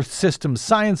of the Earth Systems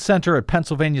Science Center at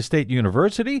Pennsylvania State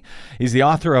University. He's the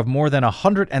author of more than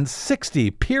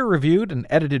 160 peer-reviewed and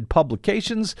edited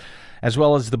publications, as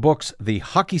well as the books The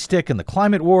Hockey Stick and the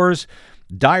Climate Wars,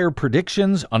 Dire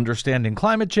Predictions, Understanding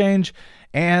Climate Change,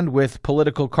 and with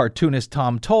political cartoonist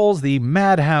Tom Tolles, The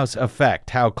Madhouse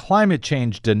Effect, How Climate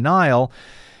Change Denial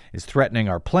is Threatening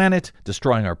Our Planet,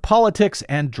 Destroying Our Politics,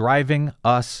 and Driving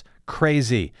Us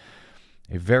Crazy.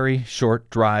 A very short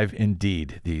drive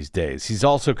indeed these days. He's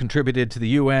also contributed to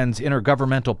the UN's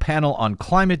Intergovernmental Panel on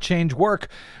Climate Change work,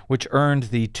 which earned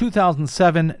the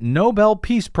 2007 Nobel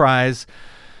Peace Prize.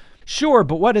 Sure,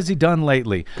 but what has he done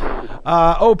lately?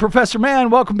 Professor Mann,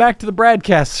 welcome back to the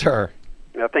BradCast, sir.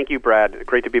 Thank you, Brad.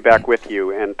 Great to be back with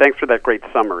you. And thanks for that great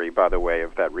summary, by the way,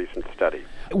 of that recent study.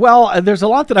 Well, there's a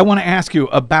lot that I want to ask you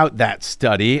about that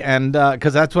study, and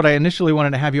because that's what I initially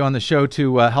wanted to have you on the show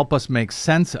to help us make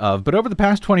sense of. But over the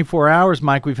past 24 hours,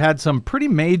 Mike, we've had some pretty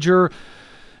major,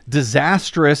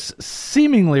 disastrous,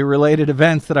 seemingly related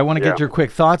events that I want to get your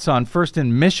quick thoughts on. First,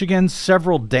 in Michigan,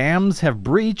 several dams have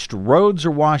breached, roads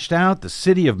are washed out, the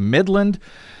city of Midland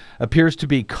appears to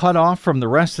be cut off from the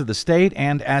rest of the state,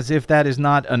 and as if that is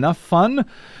not enough fun,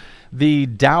 the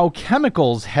Dow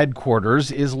Chemicals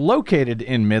headquarters is located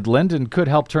in Midland and could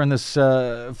help turn this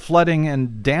flooding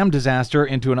and dam disaster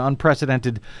into an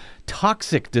unprecedented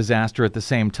toxic disaster at the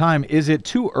same time. Is it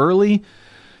too early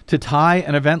to tie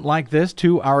an event like this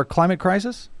to our climate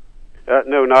crisis?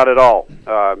 No, not at all.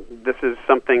 This is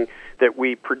something that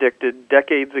we predicted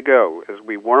decades ago. As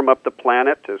we warm up the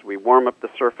planet, as we warm up the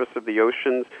surface of the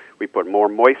oceans, we put more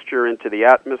moisture into the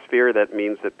atmosphere. That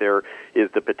means that there is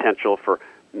the potential for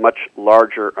much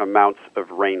larger amounts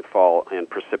of rainfall and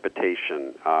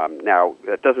precipitation. Now,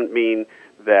 that doesn't mean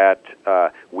that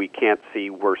we can't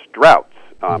see worse droughts.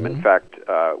 In fact,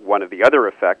 one of the other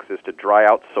effects is to dry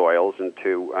out soils and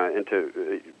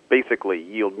to basically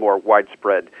yield more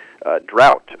widespread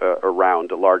drought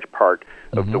around a large part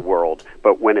of the world.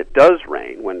 But when it does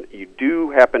rain, when you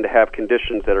do happen to have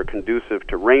conditions that are conducive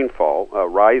to rainfall,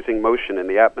 rising motion in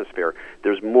the atmosphere,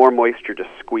 there's more moisture to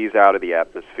squeeze out of the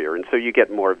atmosphere, and so you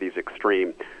get more of these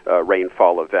extreme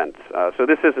rainfall events. So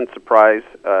this isn't surprise.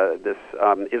 This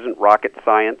isn't rocket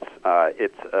science.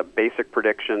 It's a basic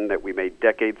prediction that we made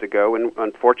decades ago, and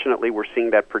unfortunately we're seeing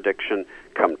that prediction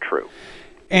come true.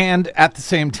 And at the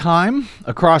same time,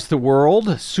 across the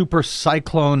world, super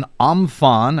cyclone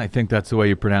Amphan, I think that's the way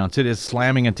you pronounce it, is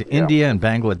slamming into India and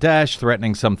Bangladesh,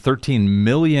 threatening some 13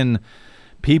 million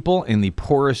people in the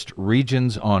poorest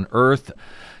regions on Earth.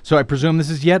 So I presume this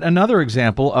is yet another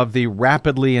example of the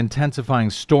rapidly intensifying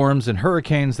storms and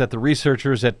hurricanes that the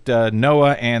researchers at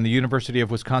NOAA and the University of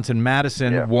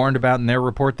Wisconsin-Madison warned about in their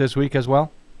report this week as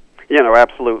well?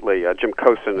 Absolutely. Jim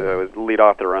Cosin was the lead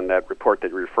author on that report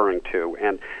that you're referring to,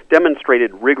 and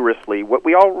demonstrated rigorously what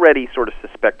we already sort of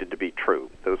suspected to be true.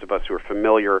 Those of us who are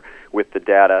familiar with the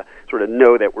data sort of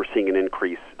know that we're seeing an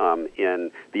increase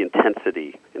in the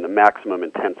intensity, in the maximum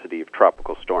intensity of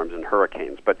tropical storms and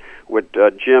hurricanes. But what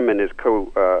Jim and his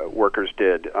co-workers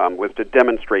did was to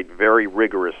demonstrate very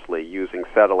rigorously using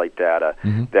satellite data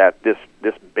that this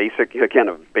basic, again,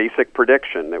 a basic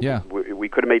prediction that we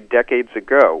could have made decades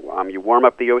ago. You warm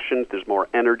up the oceans, there's more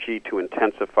energy to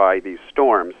intensify these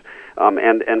storms,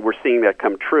 and we're seeing that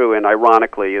come true. And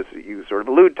ironically, as you sort of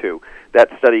allude to, that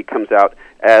study comes out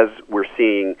as we're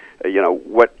seeing,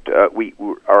 what we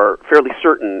are fairly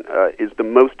certain is the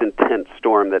most intense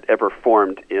storm that ever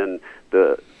formed in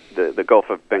the Gulf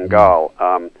of Bengal,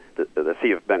 the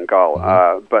Sea of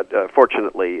Bengal. But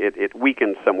fortunately, it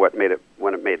weakened somewhat.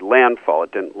 When it made landfall,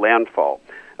 it didn't landfall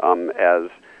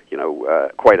as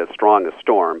quite as strong a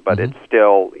storm, but it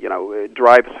still, it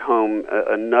drives home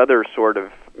another sort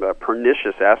of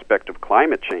pernicious aspect of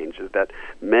climate change, is that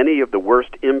many of the worst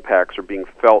impacts are being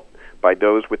felt by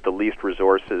those with the least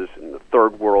resources in the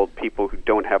third world, people who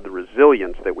don't have the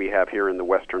resilience that we have here in the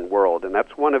Western world. And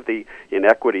that's one of the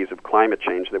inequities of climate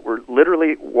change that we're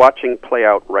literally watching play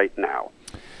out right now.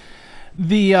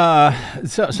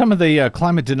 Some of the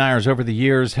climate deniers over the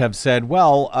years have said,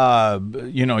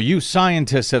 you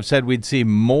scientists have said we'd see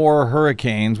more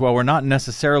hurricanes. Well, we're not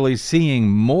necessarily seeing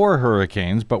more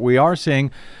hurricanes, but we are seeing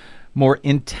more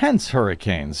intense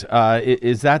hurricanes.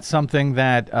 Is that something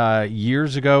that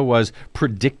years ago was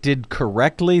predicted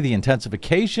correctly, the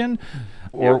intensification?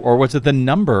 Or was it the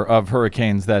number of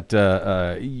hurricanes that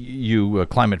you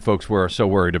climate folks were so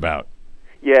worried about?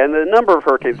 Yeah, and the number of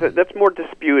hurricanes, that's more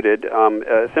disputed,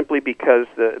 simply because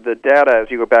the data, as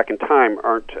you go back in time,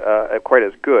 aren't quite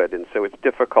as good, and so it's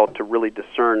difficult to really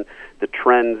discern the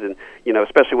trends, and,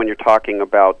 especially when you're talking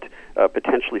about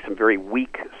potentially some very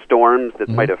weak storms that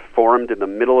might have formed in the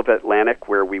middle of the Atlantic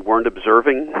where we weren't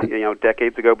observing,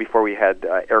 decades ago before we had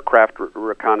aircraft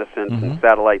reconnaissance and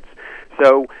satellites.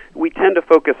 So we tend to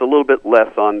focus a little bit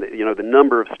less on the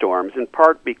number of storms, in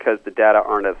part because the data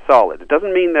aren't as solid. It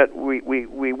doesn't mean that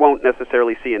we won't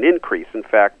necessarily see an increase. In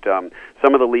fact,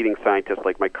 some of the leading scientists,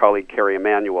 like my colleague Carrie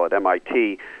Emanuel at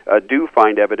MIT, do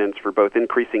find evidence for both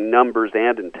increasing numbers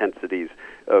and intensities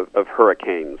of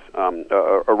hurricanes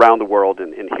around the world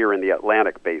and here in the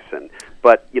Atlantic basin.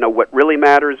 But, what really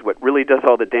matters, what really does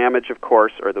all the damage, of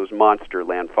course, are those monster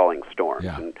landfalling storms.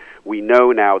 Yeah. And we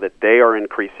know now that they are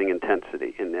increasing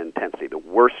intensity. The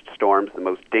worst storms, the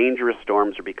most dangerous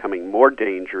storms, are becoming more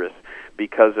dangerous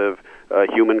because of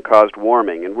human-caused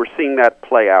warming. And we're seeing that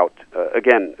play out,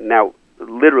 again, now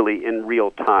literally in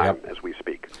real time as we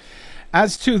speak.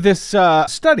 As to this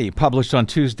study published on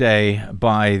Tuesday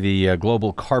by the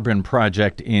Global Carbon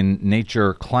Project in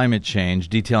Nature Climate Change,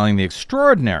 detailing the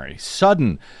extraordinary,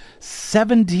 sudden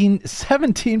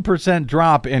 17%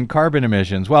 drop in carbon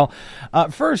emissions. Well,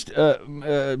 first,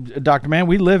 Dr. Mann,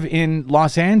 we live in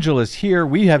Los Angeles here.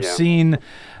 We have seen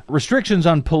restrictions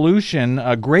on pollution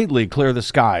greatly clear the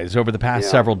skies over the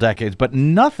past several decades, but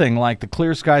nothing like the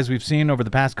clear skies we've seen over the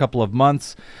past couple of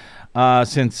months.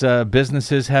 Since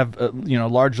businesses have,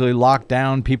 largely locked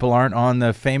down, people aren't on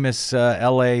the famous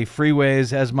L.A.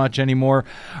 freeways as much anymore.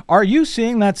 Are you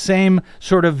seeing that same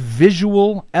sort of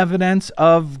visual evidence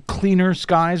of cleaner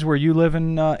skies where you live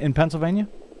in Pennsylvania?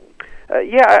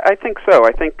 Yeah, I think so.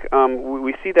 I think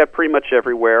we see that pretty much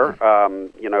everywhere.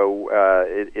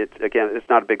 It's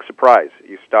not a big surprise.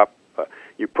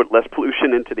 You put less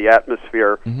pollution into the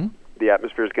atmosphere, the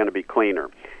atmosphere is going to be cleaner.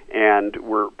 And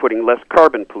we're putting less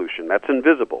carbon pollution. That's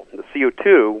invisible. The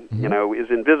CO2, is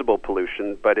invisible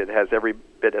pollution, but it has every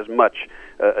bit as much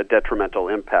a detrimental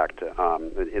impact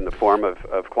in the form of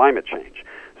climate change.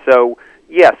 So,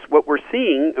 yes, what we're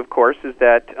seeing, of course, is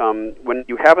that when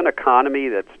you have an economy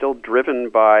that's still driven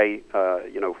by,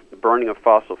 the burning of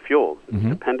fossil fuels,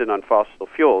 dependent on fossil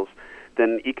fuels,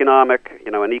 then an economic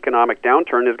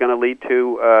downturn is going to lead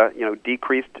to,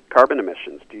 decreased carbon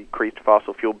emissions, decreased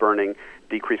fossil fuel burning,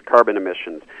 decreased carbon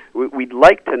emissions. We'd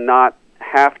like to not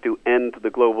have to end the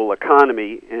global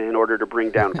economy in order to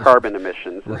bring down carbon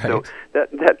emissions. Right. So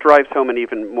that drives home an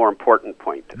even more important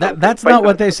point. That's not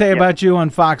what they say about you on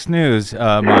Fox News,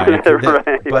 Mike.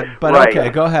 But right. Okay,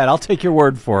 go ahead. I'll take your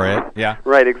word for it. Yeah.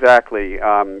 Right, exactly.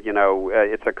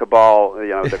 It's a cabal.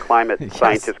 The climate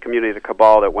scientist community is a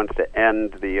cabal that wants to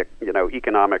end the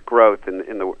economic growth in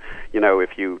the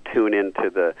if you tune into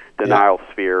the denial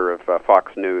sphere of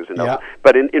Fox News and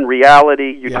but in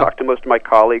reality, you talk to most of my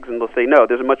colleagues and they'll say, no,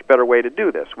 there's a much better way to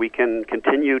do this. We can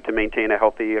continue to maintain a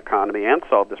healthy economy and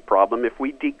solve this problem if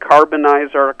we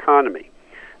decarbonize our economy.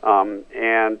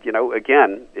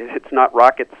 Again, it's not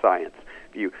rocket science.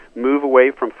 If you move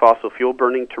away from fossil fuel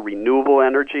burning to renewable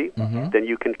energy, then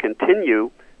you can continue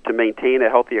to maintain a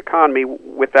healthy economy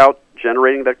without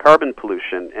generating that carbon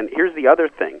pollution. And here's the other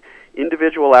thing.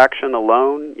 Individual action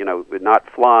alone, not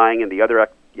flying and the other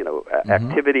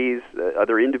activities,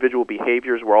 other individual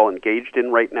behaviors we're all engaged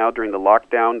in right now during the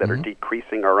lockdown that are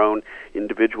decreasing our own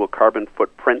individual carbon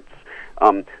footprints.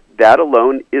 That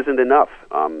alone isn't enough.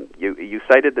 You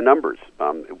cited the numbers.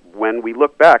 When we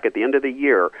look back at the end of the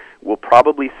year, we'll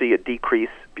probably see a decrease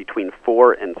between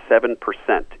 4 and 7%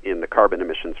 in the carbon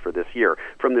emissions for this year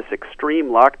from this extreme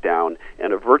lockdown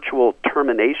and a virtual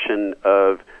termination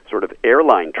of sort of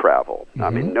airline travel. I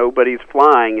mean, nobody's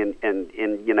flying, and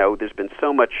there's been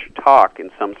so much talk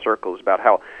in some circles about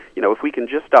how, if we can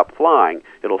just stop flying,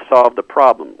 it'll solve the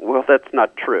problem. Well, that's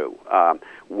not true.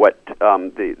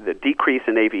 The decrease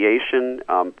in aviation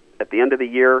at the end of the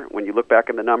year, when you look back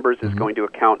at the numbers, is going to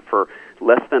account for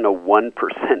less than a 1%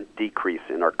 decrease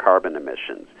in our carbon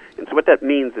emissions. And so what that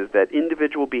means is that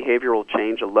individual behavioral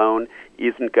change alone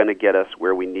isn't going to get us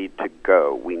where we need to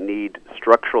go. We need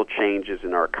structural changes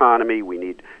in our economy. We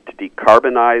need to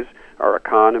decarbonize our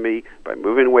economy by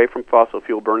moving away from fossil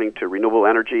fuel burning to renewable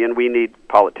energy, and we need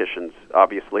politicians,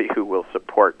 obviously, who will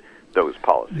support those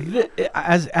policies.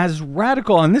 As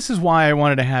radical, and this is why I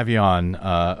wanted to have you on,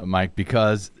 Mike,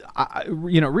 because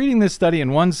reading this study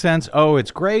in one sense,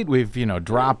 it's great. We've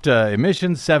dropped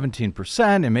emissions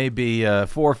 17%. It may be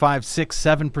 4, 5, 6,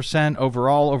 7%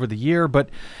 overall over the year, but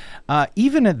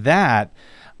even at that,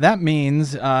 That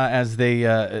means, as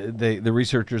the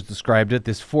researchers described it,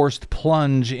 this forced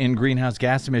plunge in greenhouse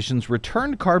gas emissions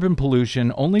returned carbon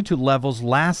pollution only to levels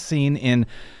last seen in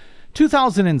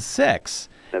 2006.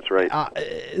 That's right.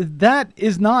 That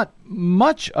is not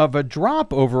much of a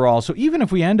drop overall. So even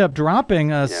if we end up dropping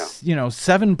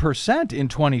 7% in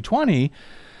 2020,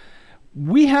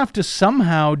 we have to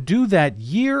somehow do that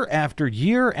year after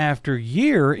year after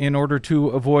year in order to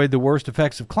avoid the worst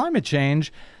effects of climate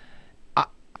change.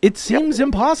 It seems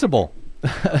impossible.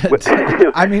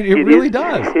 I mean, it really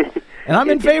does. And I'm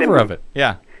in favor of it.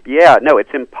 Yeah. Yeah, no,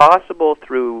 it's impossible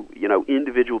through,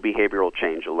 individual behavioral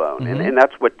change alone. Mm-hmm. And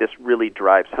that's what this really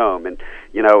drives home. And,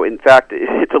 in fact,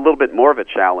 it's a little bit more of a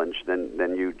challenge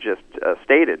than you just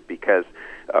stated, because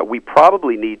we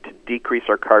probably need to decrease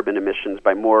our carbon emissions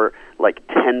by more like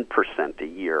 10% a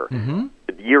year,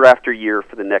 year after year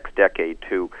for the next decade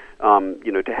to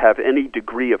have any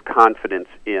degree of confidence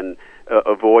in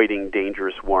avoiding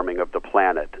dangerous warming of the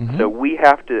planet. Mm-hmm. So we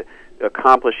have to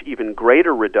accomplish even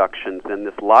greater reductions than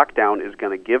this lockdown is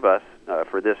going to give us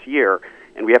for this year,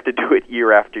 and we have to do it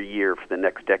year after year for the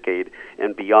next decade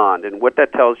and beyond. And what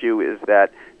that tells you is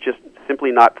that just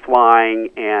simply not flying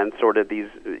and sort of these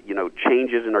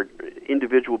changes in our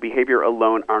individual behavior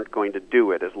alone aren't going to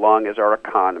do it, as long as our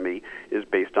economy is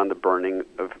based on the burning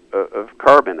of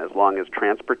carbon, as long as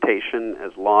transportation,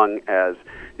 as long as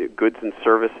goods and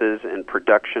services and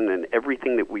production and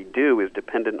everything that we do is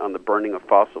dependent on the burning of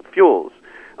fossil fuels,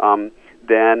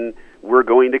 then we're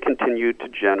going to continue to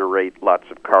generate lots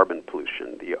of carbon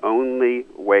pollution. The only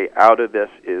way out of this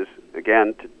is,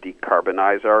 again, to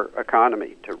decarbonize our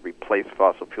economy, to replace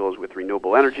fossil fuels with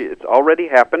renewable energy. It's already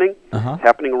happening. It's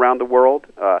happening around the world.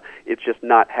 It's just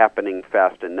not happening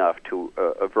fast enough to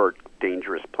avert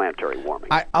dangerous planetary warming.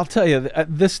 I'll tell you,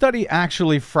 this study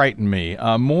actually frightened me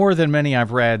more than many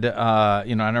I've read,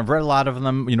 and I've read a lot of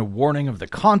them, warning of the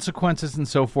consequences and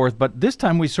so forth. But this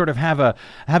time we sort of have a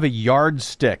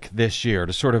yardstick this year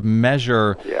to sort of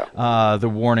measure the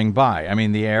warning by. I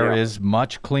mean, the air is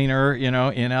much cleaner,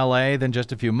 in LA than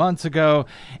just a few months ago.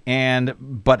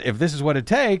 But if this is what it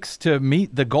takes to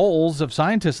meet the goals of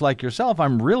scientists like yourself,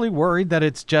 I'm really worried that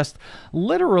it's just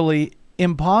literally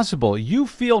impossible. You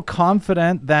feel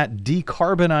confident that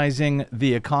decarbonizing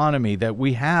the economy, that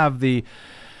we have the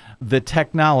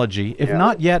technology, if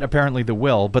not yet apparently the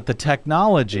will, but the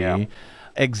technology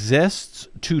exists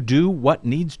to do what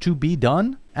needs to be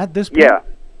done at this point?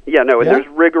 There's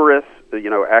rigorous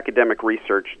academic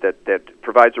research that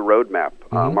provides a roadmap.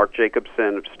 Mark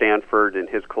Jacobson of Stanford and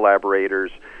his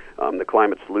collaborators, the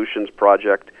Climate Solutions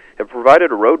Project, have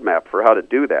provided a roadmap for how to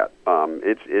do that.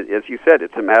 As you said,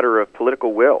 it's a matter of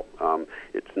political will.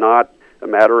 It's not a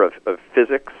matter of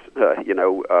physics.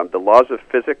 The laws of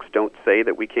physics don't say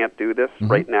that we can't do this.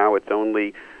 Right now, it's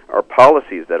only our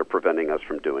policies that are preventing us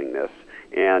from doing this.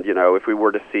 And, if we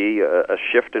were to see a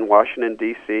shift in Washington,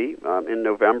 D.C. In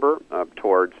November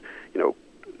towards,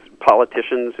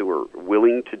 politicians who are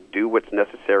willing to do what's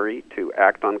necessary to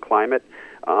act on climate,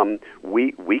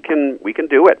 we can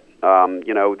do it.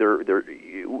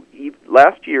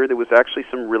 Last year there was actually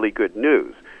some really good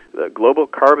news. The global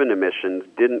carbon emissions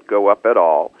didn't go up at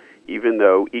all, even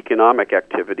though economic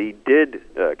activity did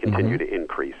continue to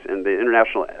increase. And the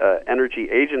International Energy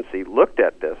Agency looked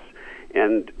at this,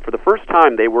 and for the first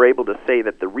time they were able to say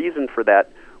that the reason for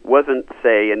that wasn't,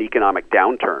 say, an economic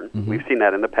downturn. We've seen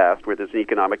that in the past where there's an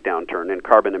economic downturn and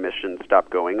carbon emissions stop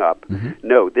going up.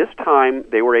 No, this time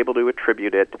they were able to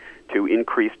attribute it to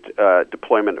increased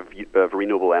deployment of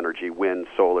renewable energy, wind,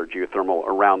 solar, geothermal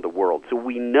around the world. So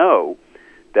we know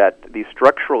that these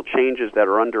structural changes that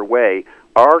are underway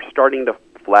are starting to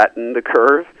flatten the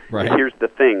curve. Right. And here's the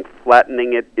thing,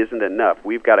 flattening it isn't enough.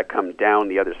 We've got to come down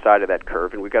the other side of that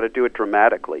curve, and we've got to do it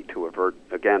dramatically to avert,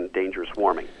 again, dangerous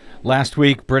warming. Last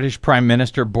week, British Prime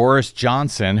Minister Boris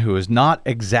Johnson, who is not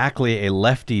exactly a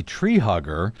lefty tree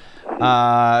hugger,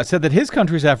 said that his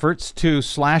country's efforts to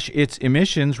slash its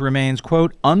emissions remains,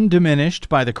 quote, undiminished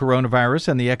by the coronavirus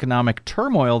and the economic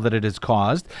turmoil that it has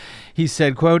caused. He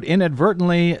said, quote,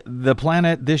 inadvertently, the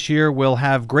planet this year will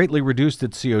have greatly reduced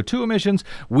its CO2 emissions.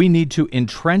 We need to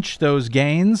entrench those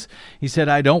gains. He said,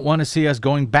 I don't want to see us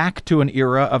going back to an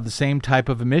era of the same type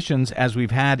of emissions as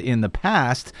we've had in the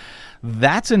past.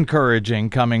 That's encouraging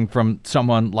coming from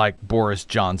someone like Boris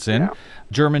Johnson.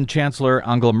 German Chancellor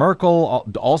Angela Merkel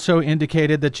also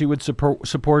indicated that she would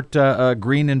support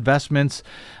green investments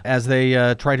as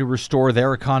they try to restore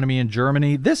their economy in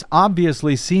Germany. This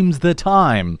obviously seems the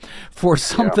time for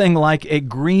something like a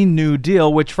Green New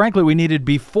Deal, which frankly we needed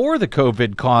before the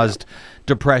COVID-caused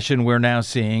depression we're now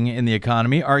seeing in the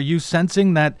economy. Are you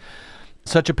sensing that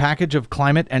such a package of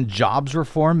climate and jobs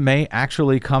reform may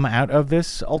actually come out of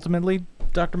this ultimately,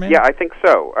 Dr. Mann? Yeah, I think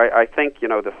so. I think,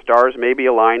 the stars may be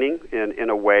aligning in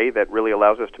a way that really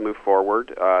allows us to move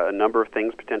forward, a number of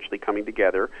things potentially coming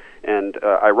together. And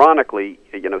ironically,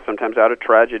 sometimes out of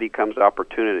tragedy comes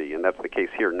opportunity, and that's the case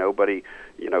here. Nobody,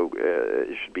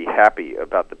 should be happy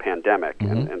about the pandemic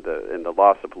and the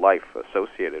loss of life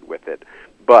associated with it.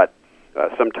 But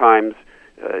sometimes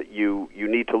you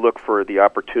need to look for the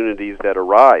opportunities that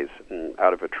arise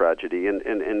out of a tragedy, and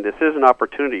this is an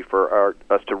opportunity for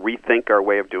us to rethink our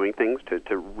way of doing things, to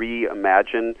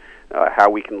reimagine how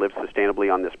we can live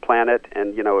sustainably on this planet.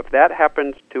 And if that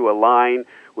happens to align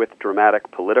with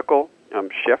dramatic political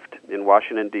shift in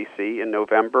Washington, D.C. in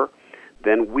November,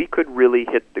 then we could really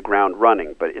hit the ground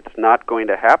running. But it's not going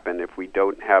to happen if we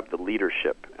don't have the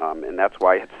leadership, and that's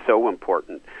why it's so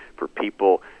important for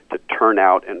people to turn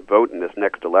out and vote in this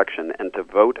next election, and to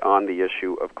vote on the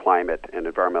issue of climate and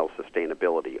environmental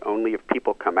sustainability. Only if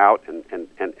people come out and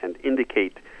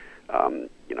indicate,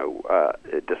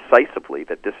 decisively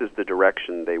that this is the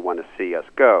direction they want to see us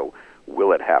go,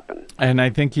 will it happen. And I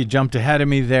think you jumped ahead of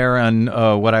me there on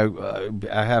what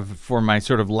I have for my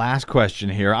sort of last question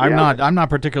here. I'm not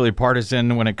particularly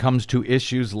partisan when it comes to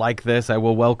issues like this. I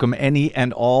will welcome any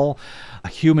and all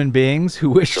human beings who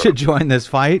wish to join this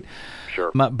fight.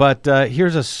 Sure. But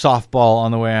here's a softball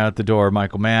on the way out the door,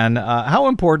 Michael Mann. How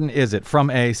important is it from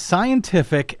a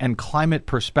scientific and climate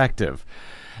perspective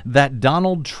that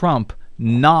Donald Trump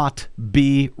not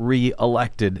be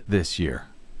reelected this year?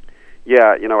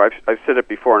 Yeah, I've said it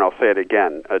before and I'll say it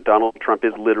again. Donald Trump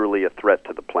is literally a threat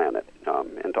to the planet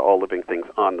and to all living things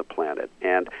on the planet.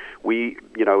 And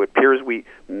it appears we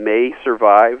may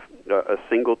survive a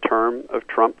single term of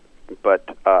Trump, but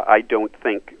I don't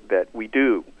think that we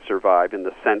do survive in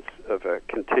the sense of a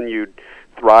continued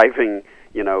thriving,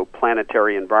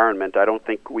 planetary environment. I don't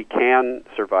think we can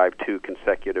survive 2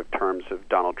 consecutive terms of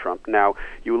Donald Trump. Now,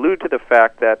 you allude to the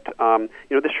fact that,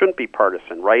 this shouldn't be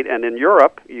partisan, right? And in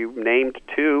Europe, you've named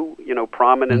 2,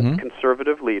 prominent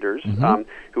conservative leaders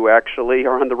who actually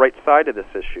are on the right side of this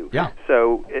issue. Yeah.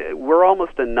 So we're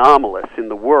almost anomalous in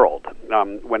the world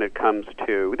when it comes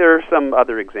to, there are some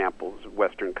other examples of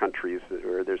Western countries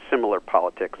where there's similar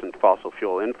politics and fossil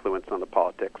fuel influence on the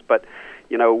politics, but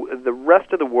the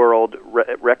rest of the world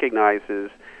recognizes,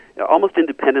 almost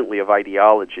independently of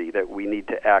ideology, that we need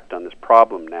to act on this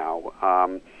problem now.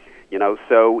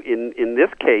 So in this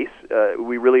case,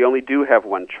 we really only do have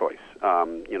one choice.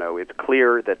 It's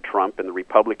clear that Trump and the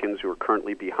Republicans who are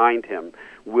currently behind him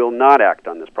will not act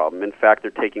on this problem. In fact,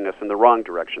 they're taking us in the wrong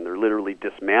direction. They're literally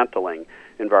dismantling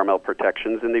environmental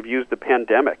protections, and they've used the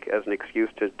pandemic as an excuse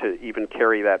to even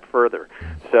carry that further.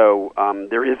 So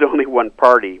there is only one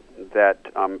party that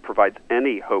provides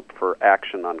any hope for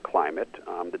action on climate,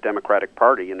 the Democratic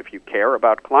Party. And if you care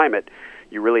about climate,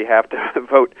 you really have to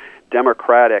vote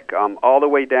Democratic all the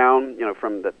way down,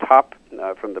 from the top,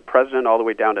 from the president all the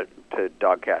way down to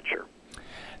dog catcher.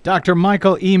 Dr.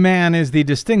 Michael E. Mann is the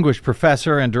Distinguished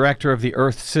Professor and Director of the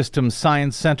Earth Systems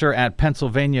Science Center at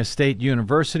Pennsylvania State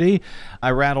University. I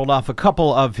rattled off a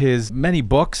couple of his many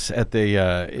books at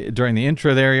during the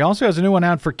intro there. He also has a new one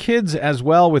out for kids as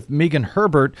well with Megan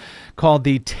Herbert called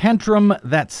The Tantrum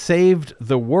That Saved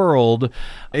the World.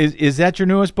 Is that your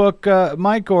newest book,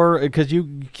 Mike, or because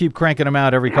you keep cranking them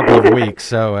out every couple of weeks?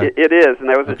 So It is, and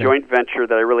that was a joint venture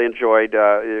that I really enjoyed.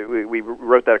 We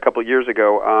wrote that a couple of years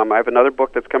ago. I have another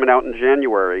book that's coming out in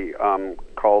January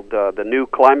called The New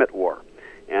Climate War,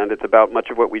 and it's about much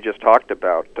of what we just talked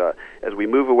about. As we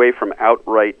move away from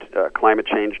outright climate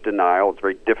change denial, it's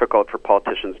very difficult for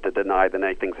politicians to deny that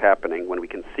anything's happening when we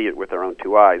can see it with our own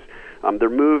 2 eyes. They're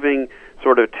moving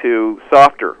sort of to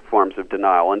softer forms of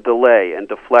denial and delay and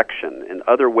deflection and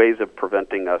other ways of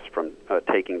preventing us from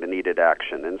taking the needed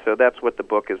action. And so that's what the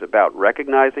book is about,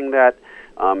 recognizing that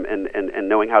and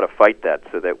knowing how to fight that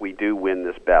so that we do win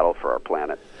this battle for our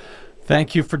planet.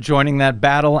 Thank you for joining that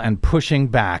battle and pushing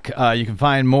back. You can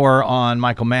find more on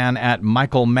Michael Mann at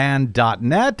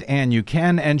michaelmann.net, and you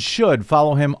can and should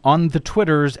follow him on the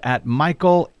Twitters at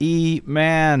Michael E.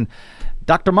 Mann.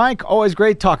 Dr. Mike, always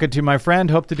great talking to you, my friend.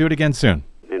 Hope to do it again soon.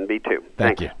 And me too.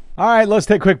 Thank you. All right, let's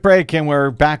take a quick break, and we're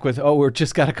back with, we're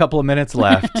just got a couple of minutes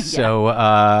left. Yeah. So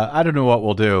I don't know what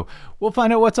we'll do. We'll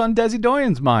find out what's on Desi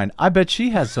Doyen's mind. I bet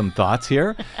she has some thoughts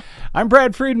here. I'm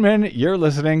Brad Friedman. You're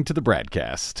listening to the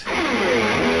BradCast.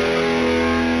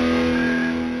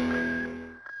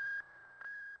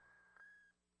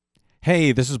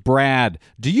 Hey, this is Brad.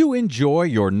 Do you enjoy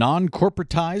your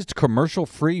non-corporatized,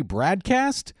 commercial-free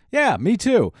BradCast? Yeah, me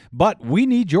too. But we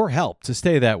need your help to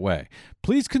stay that way.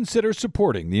 Please consider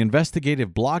supporting the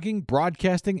investigative blogging,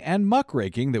 broadcasting, and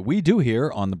muckraking that we do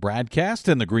here on the BradCast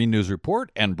and the Green News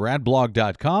Report and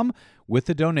bradblog.com with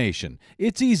a donation.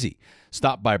 It's easy.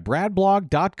 Stop by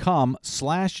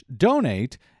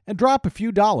bradblog.com/donate and drop a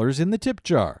few dollars in the tip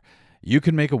jar. You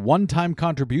can make a one-time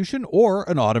contribution or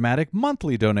an automatic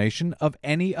monthly donation of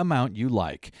any amount you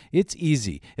like. It's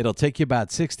easy. It'll take you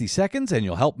about 60 seconds, and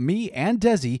you'll help me and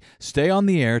Desi stay on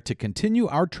the air to continue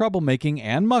our troublemaking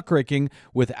and muckraking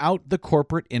without the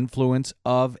corporate influence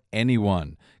of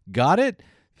anyone. Got it?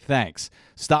 Thanks.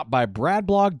 Stop by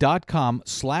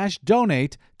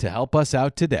bradblog.com/donate to help us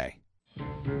out today.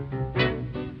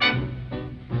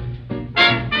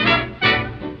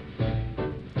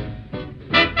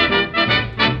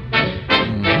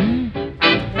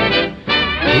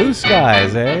 Blue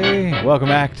skies, eh? Welcome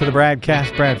back to the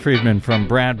BradCast. Brad Friedman from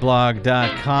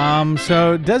bradblog.com.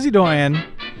 So, Desi Doyen,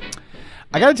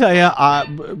 I got to tell you,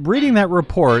 reading that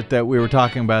report that we were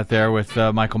talking about there with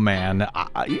Michael Mann,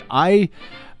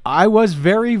 I was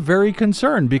very, very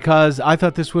concerned because I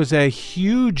thought this was a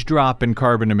huge drop in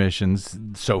carbon emissions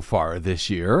so far this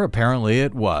year. Apparently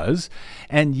it was.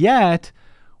 And yet,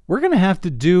 we're going to have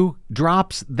to do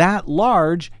drops that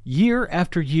large year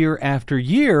after year after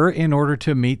year in order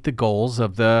to meet the goals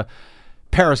of the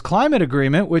Paris Climate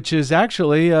Agreement, which is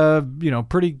actually a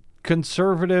pretty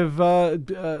conservative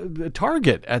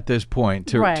target at this point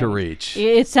to reach.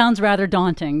 It sounds rather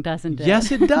daunting, doesn't it?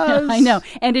 Yes, it does. I know.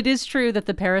 And it is true that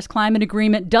the Paris Climate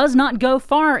Agreement does not go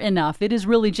far enough. It is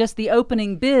really just the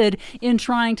opening bid in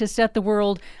trying to set the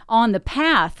world on the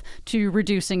path to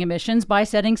reducing emissions by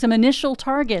setting some initial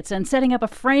targets and setting up a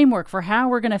framework for how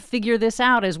we're going to figure this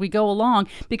out as we go along,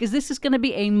 because this is going to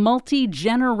be a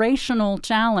multi-generational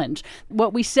challenge.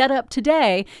 What we set up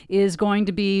today is going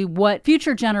to be what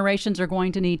future generations are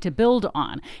going to need to build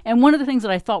on. And one of the things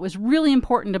that I thought was really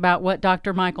important about what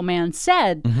Dr. Michael Mann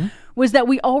said was that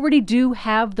we already do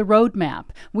have the roadmap.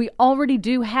 We already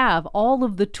do have all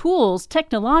of the tools,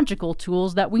 technological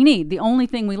tools that we need. The only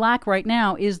thing we lack right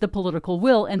now is the political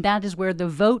will, and that is where the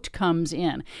vote comes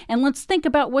in. And let's think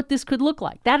about what this could look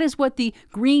like. That is what the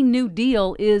Green New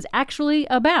Deal is actually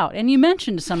about. And you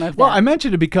mentioned some of that. Well, I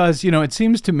mentioned it because, it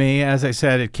seems to me, as I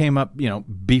said, it came up,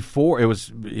 before it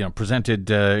was, presented,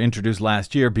 introduced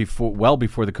last year, well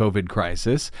before the COVID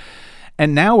crisis.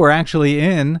 And now we're actually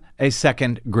in a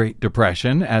second Great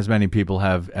Depression, as many people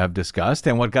have discussed.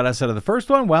 And what got us out of the first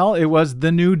one? Well, it was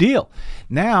the New Deal.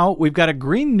 Now we've got a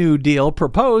Green New Deal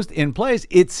proposed in place.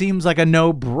 It seems like a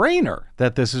no-brainer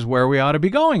that this is where we ought to be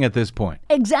going at this point.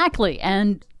 Exactly.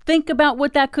 And think about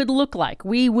what that could look like.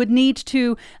 We would need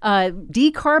to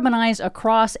decarbonize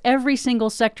across every single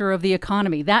sector of the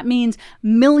economy. That means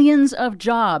millions of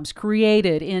jobs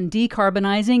created in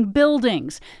decarbonizing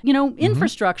buildings.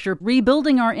 Infrastructure,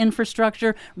 rebuilding our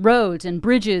infrastructure, roads and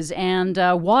bridges and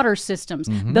water systems.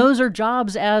 Those are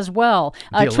jobs as well.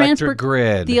 The electric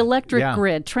grid. The electric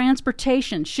grid.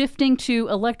 Transportation, shifting to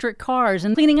electric cars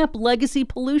and cleaning up legacy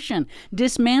pollution,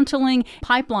 dismantling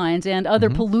pipelines and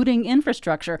other polluting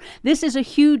infrastructure. This is a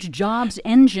huge jobs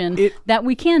engine that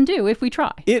we can do if we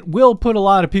try. It will put a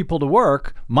lot of people to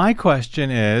work. My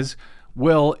question is,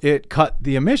 will it cut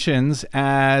the emissions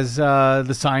as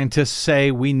the scientists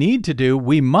say we need to do,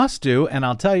 we must do? And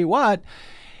I'll tell you what,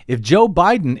 if Joe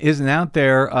Biden isn't out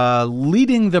there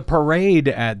leading the parade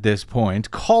at this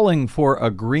point, calling for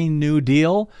a Green New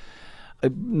Deal,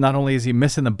 not only is he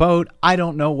missing the boat, I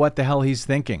don't know what the hell he's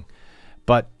thinking.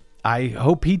 But I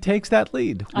hope he takes that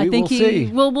lead. We'll see.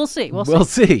 We'll see. We'll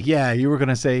see. Yeah, you were going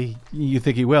to say you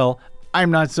think he will. I'm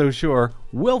not so sure.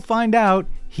 We'll find out.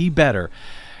 He better.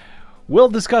 We'll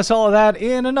discuss all of that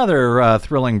in another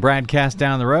thrilling BradCast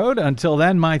down the road. Until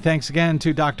then, my thanks again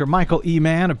to Dr. Michael E.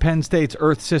 Mann of Penn State's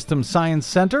Earth Systems Science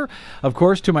Center. Of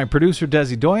course, to my producer,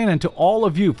 Desi Doyen, and to all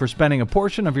of you for spending a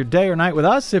portion of your day or night with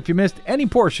us. If you missed any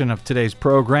portion of today's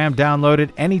program, download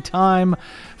it anytime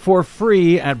for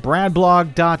free at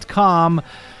bradblog.com.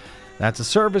 That's a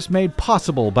service made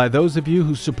possible by those of you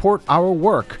who support our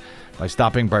work by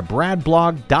stopping by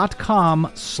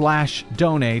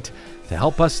bradblog.com/donate to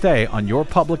help us stay on your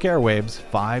public airwaves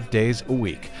 5 days a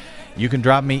week. You can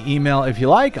drop me email if you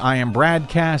like. I am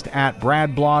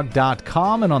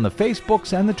bradcast@bradblog.com, and on the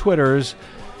Facebooks and the Twitters,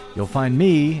 you'll find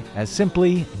me as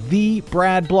simply The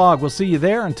Brad Blog. We'll see you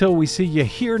there. Until we see you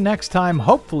here next time,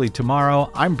 hopefully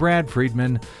tomorrow, I'm Brad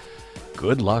Friedman.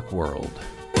 Good luck, world.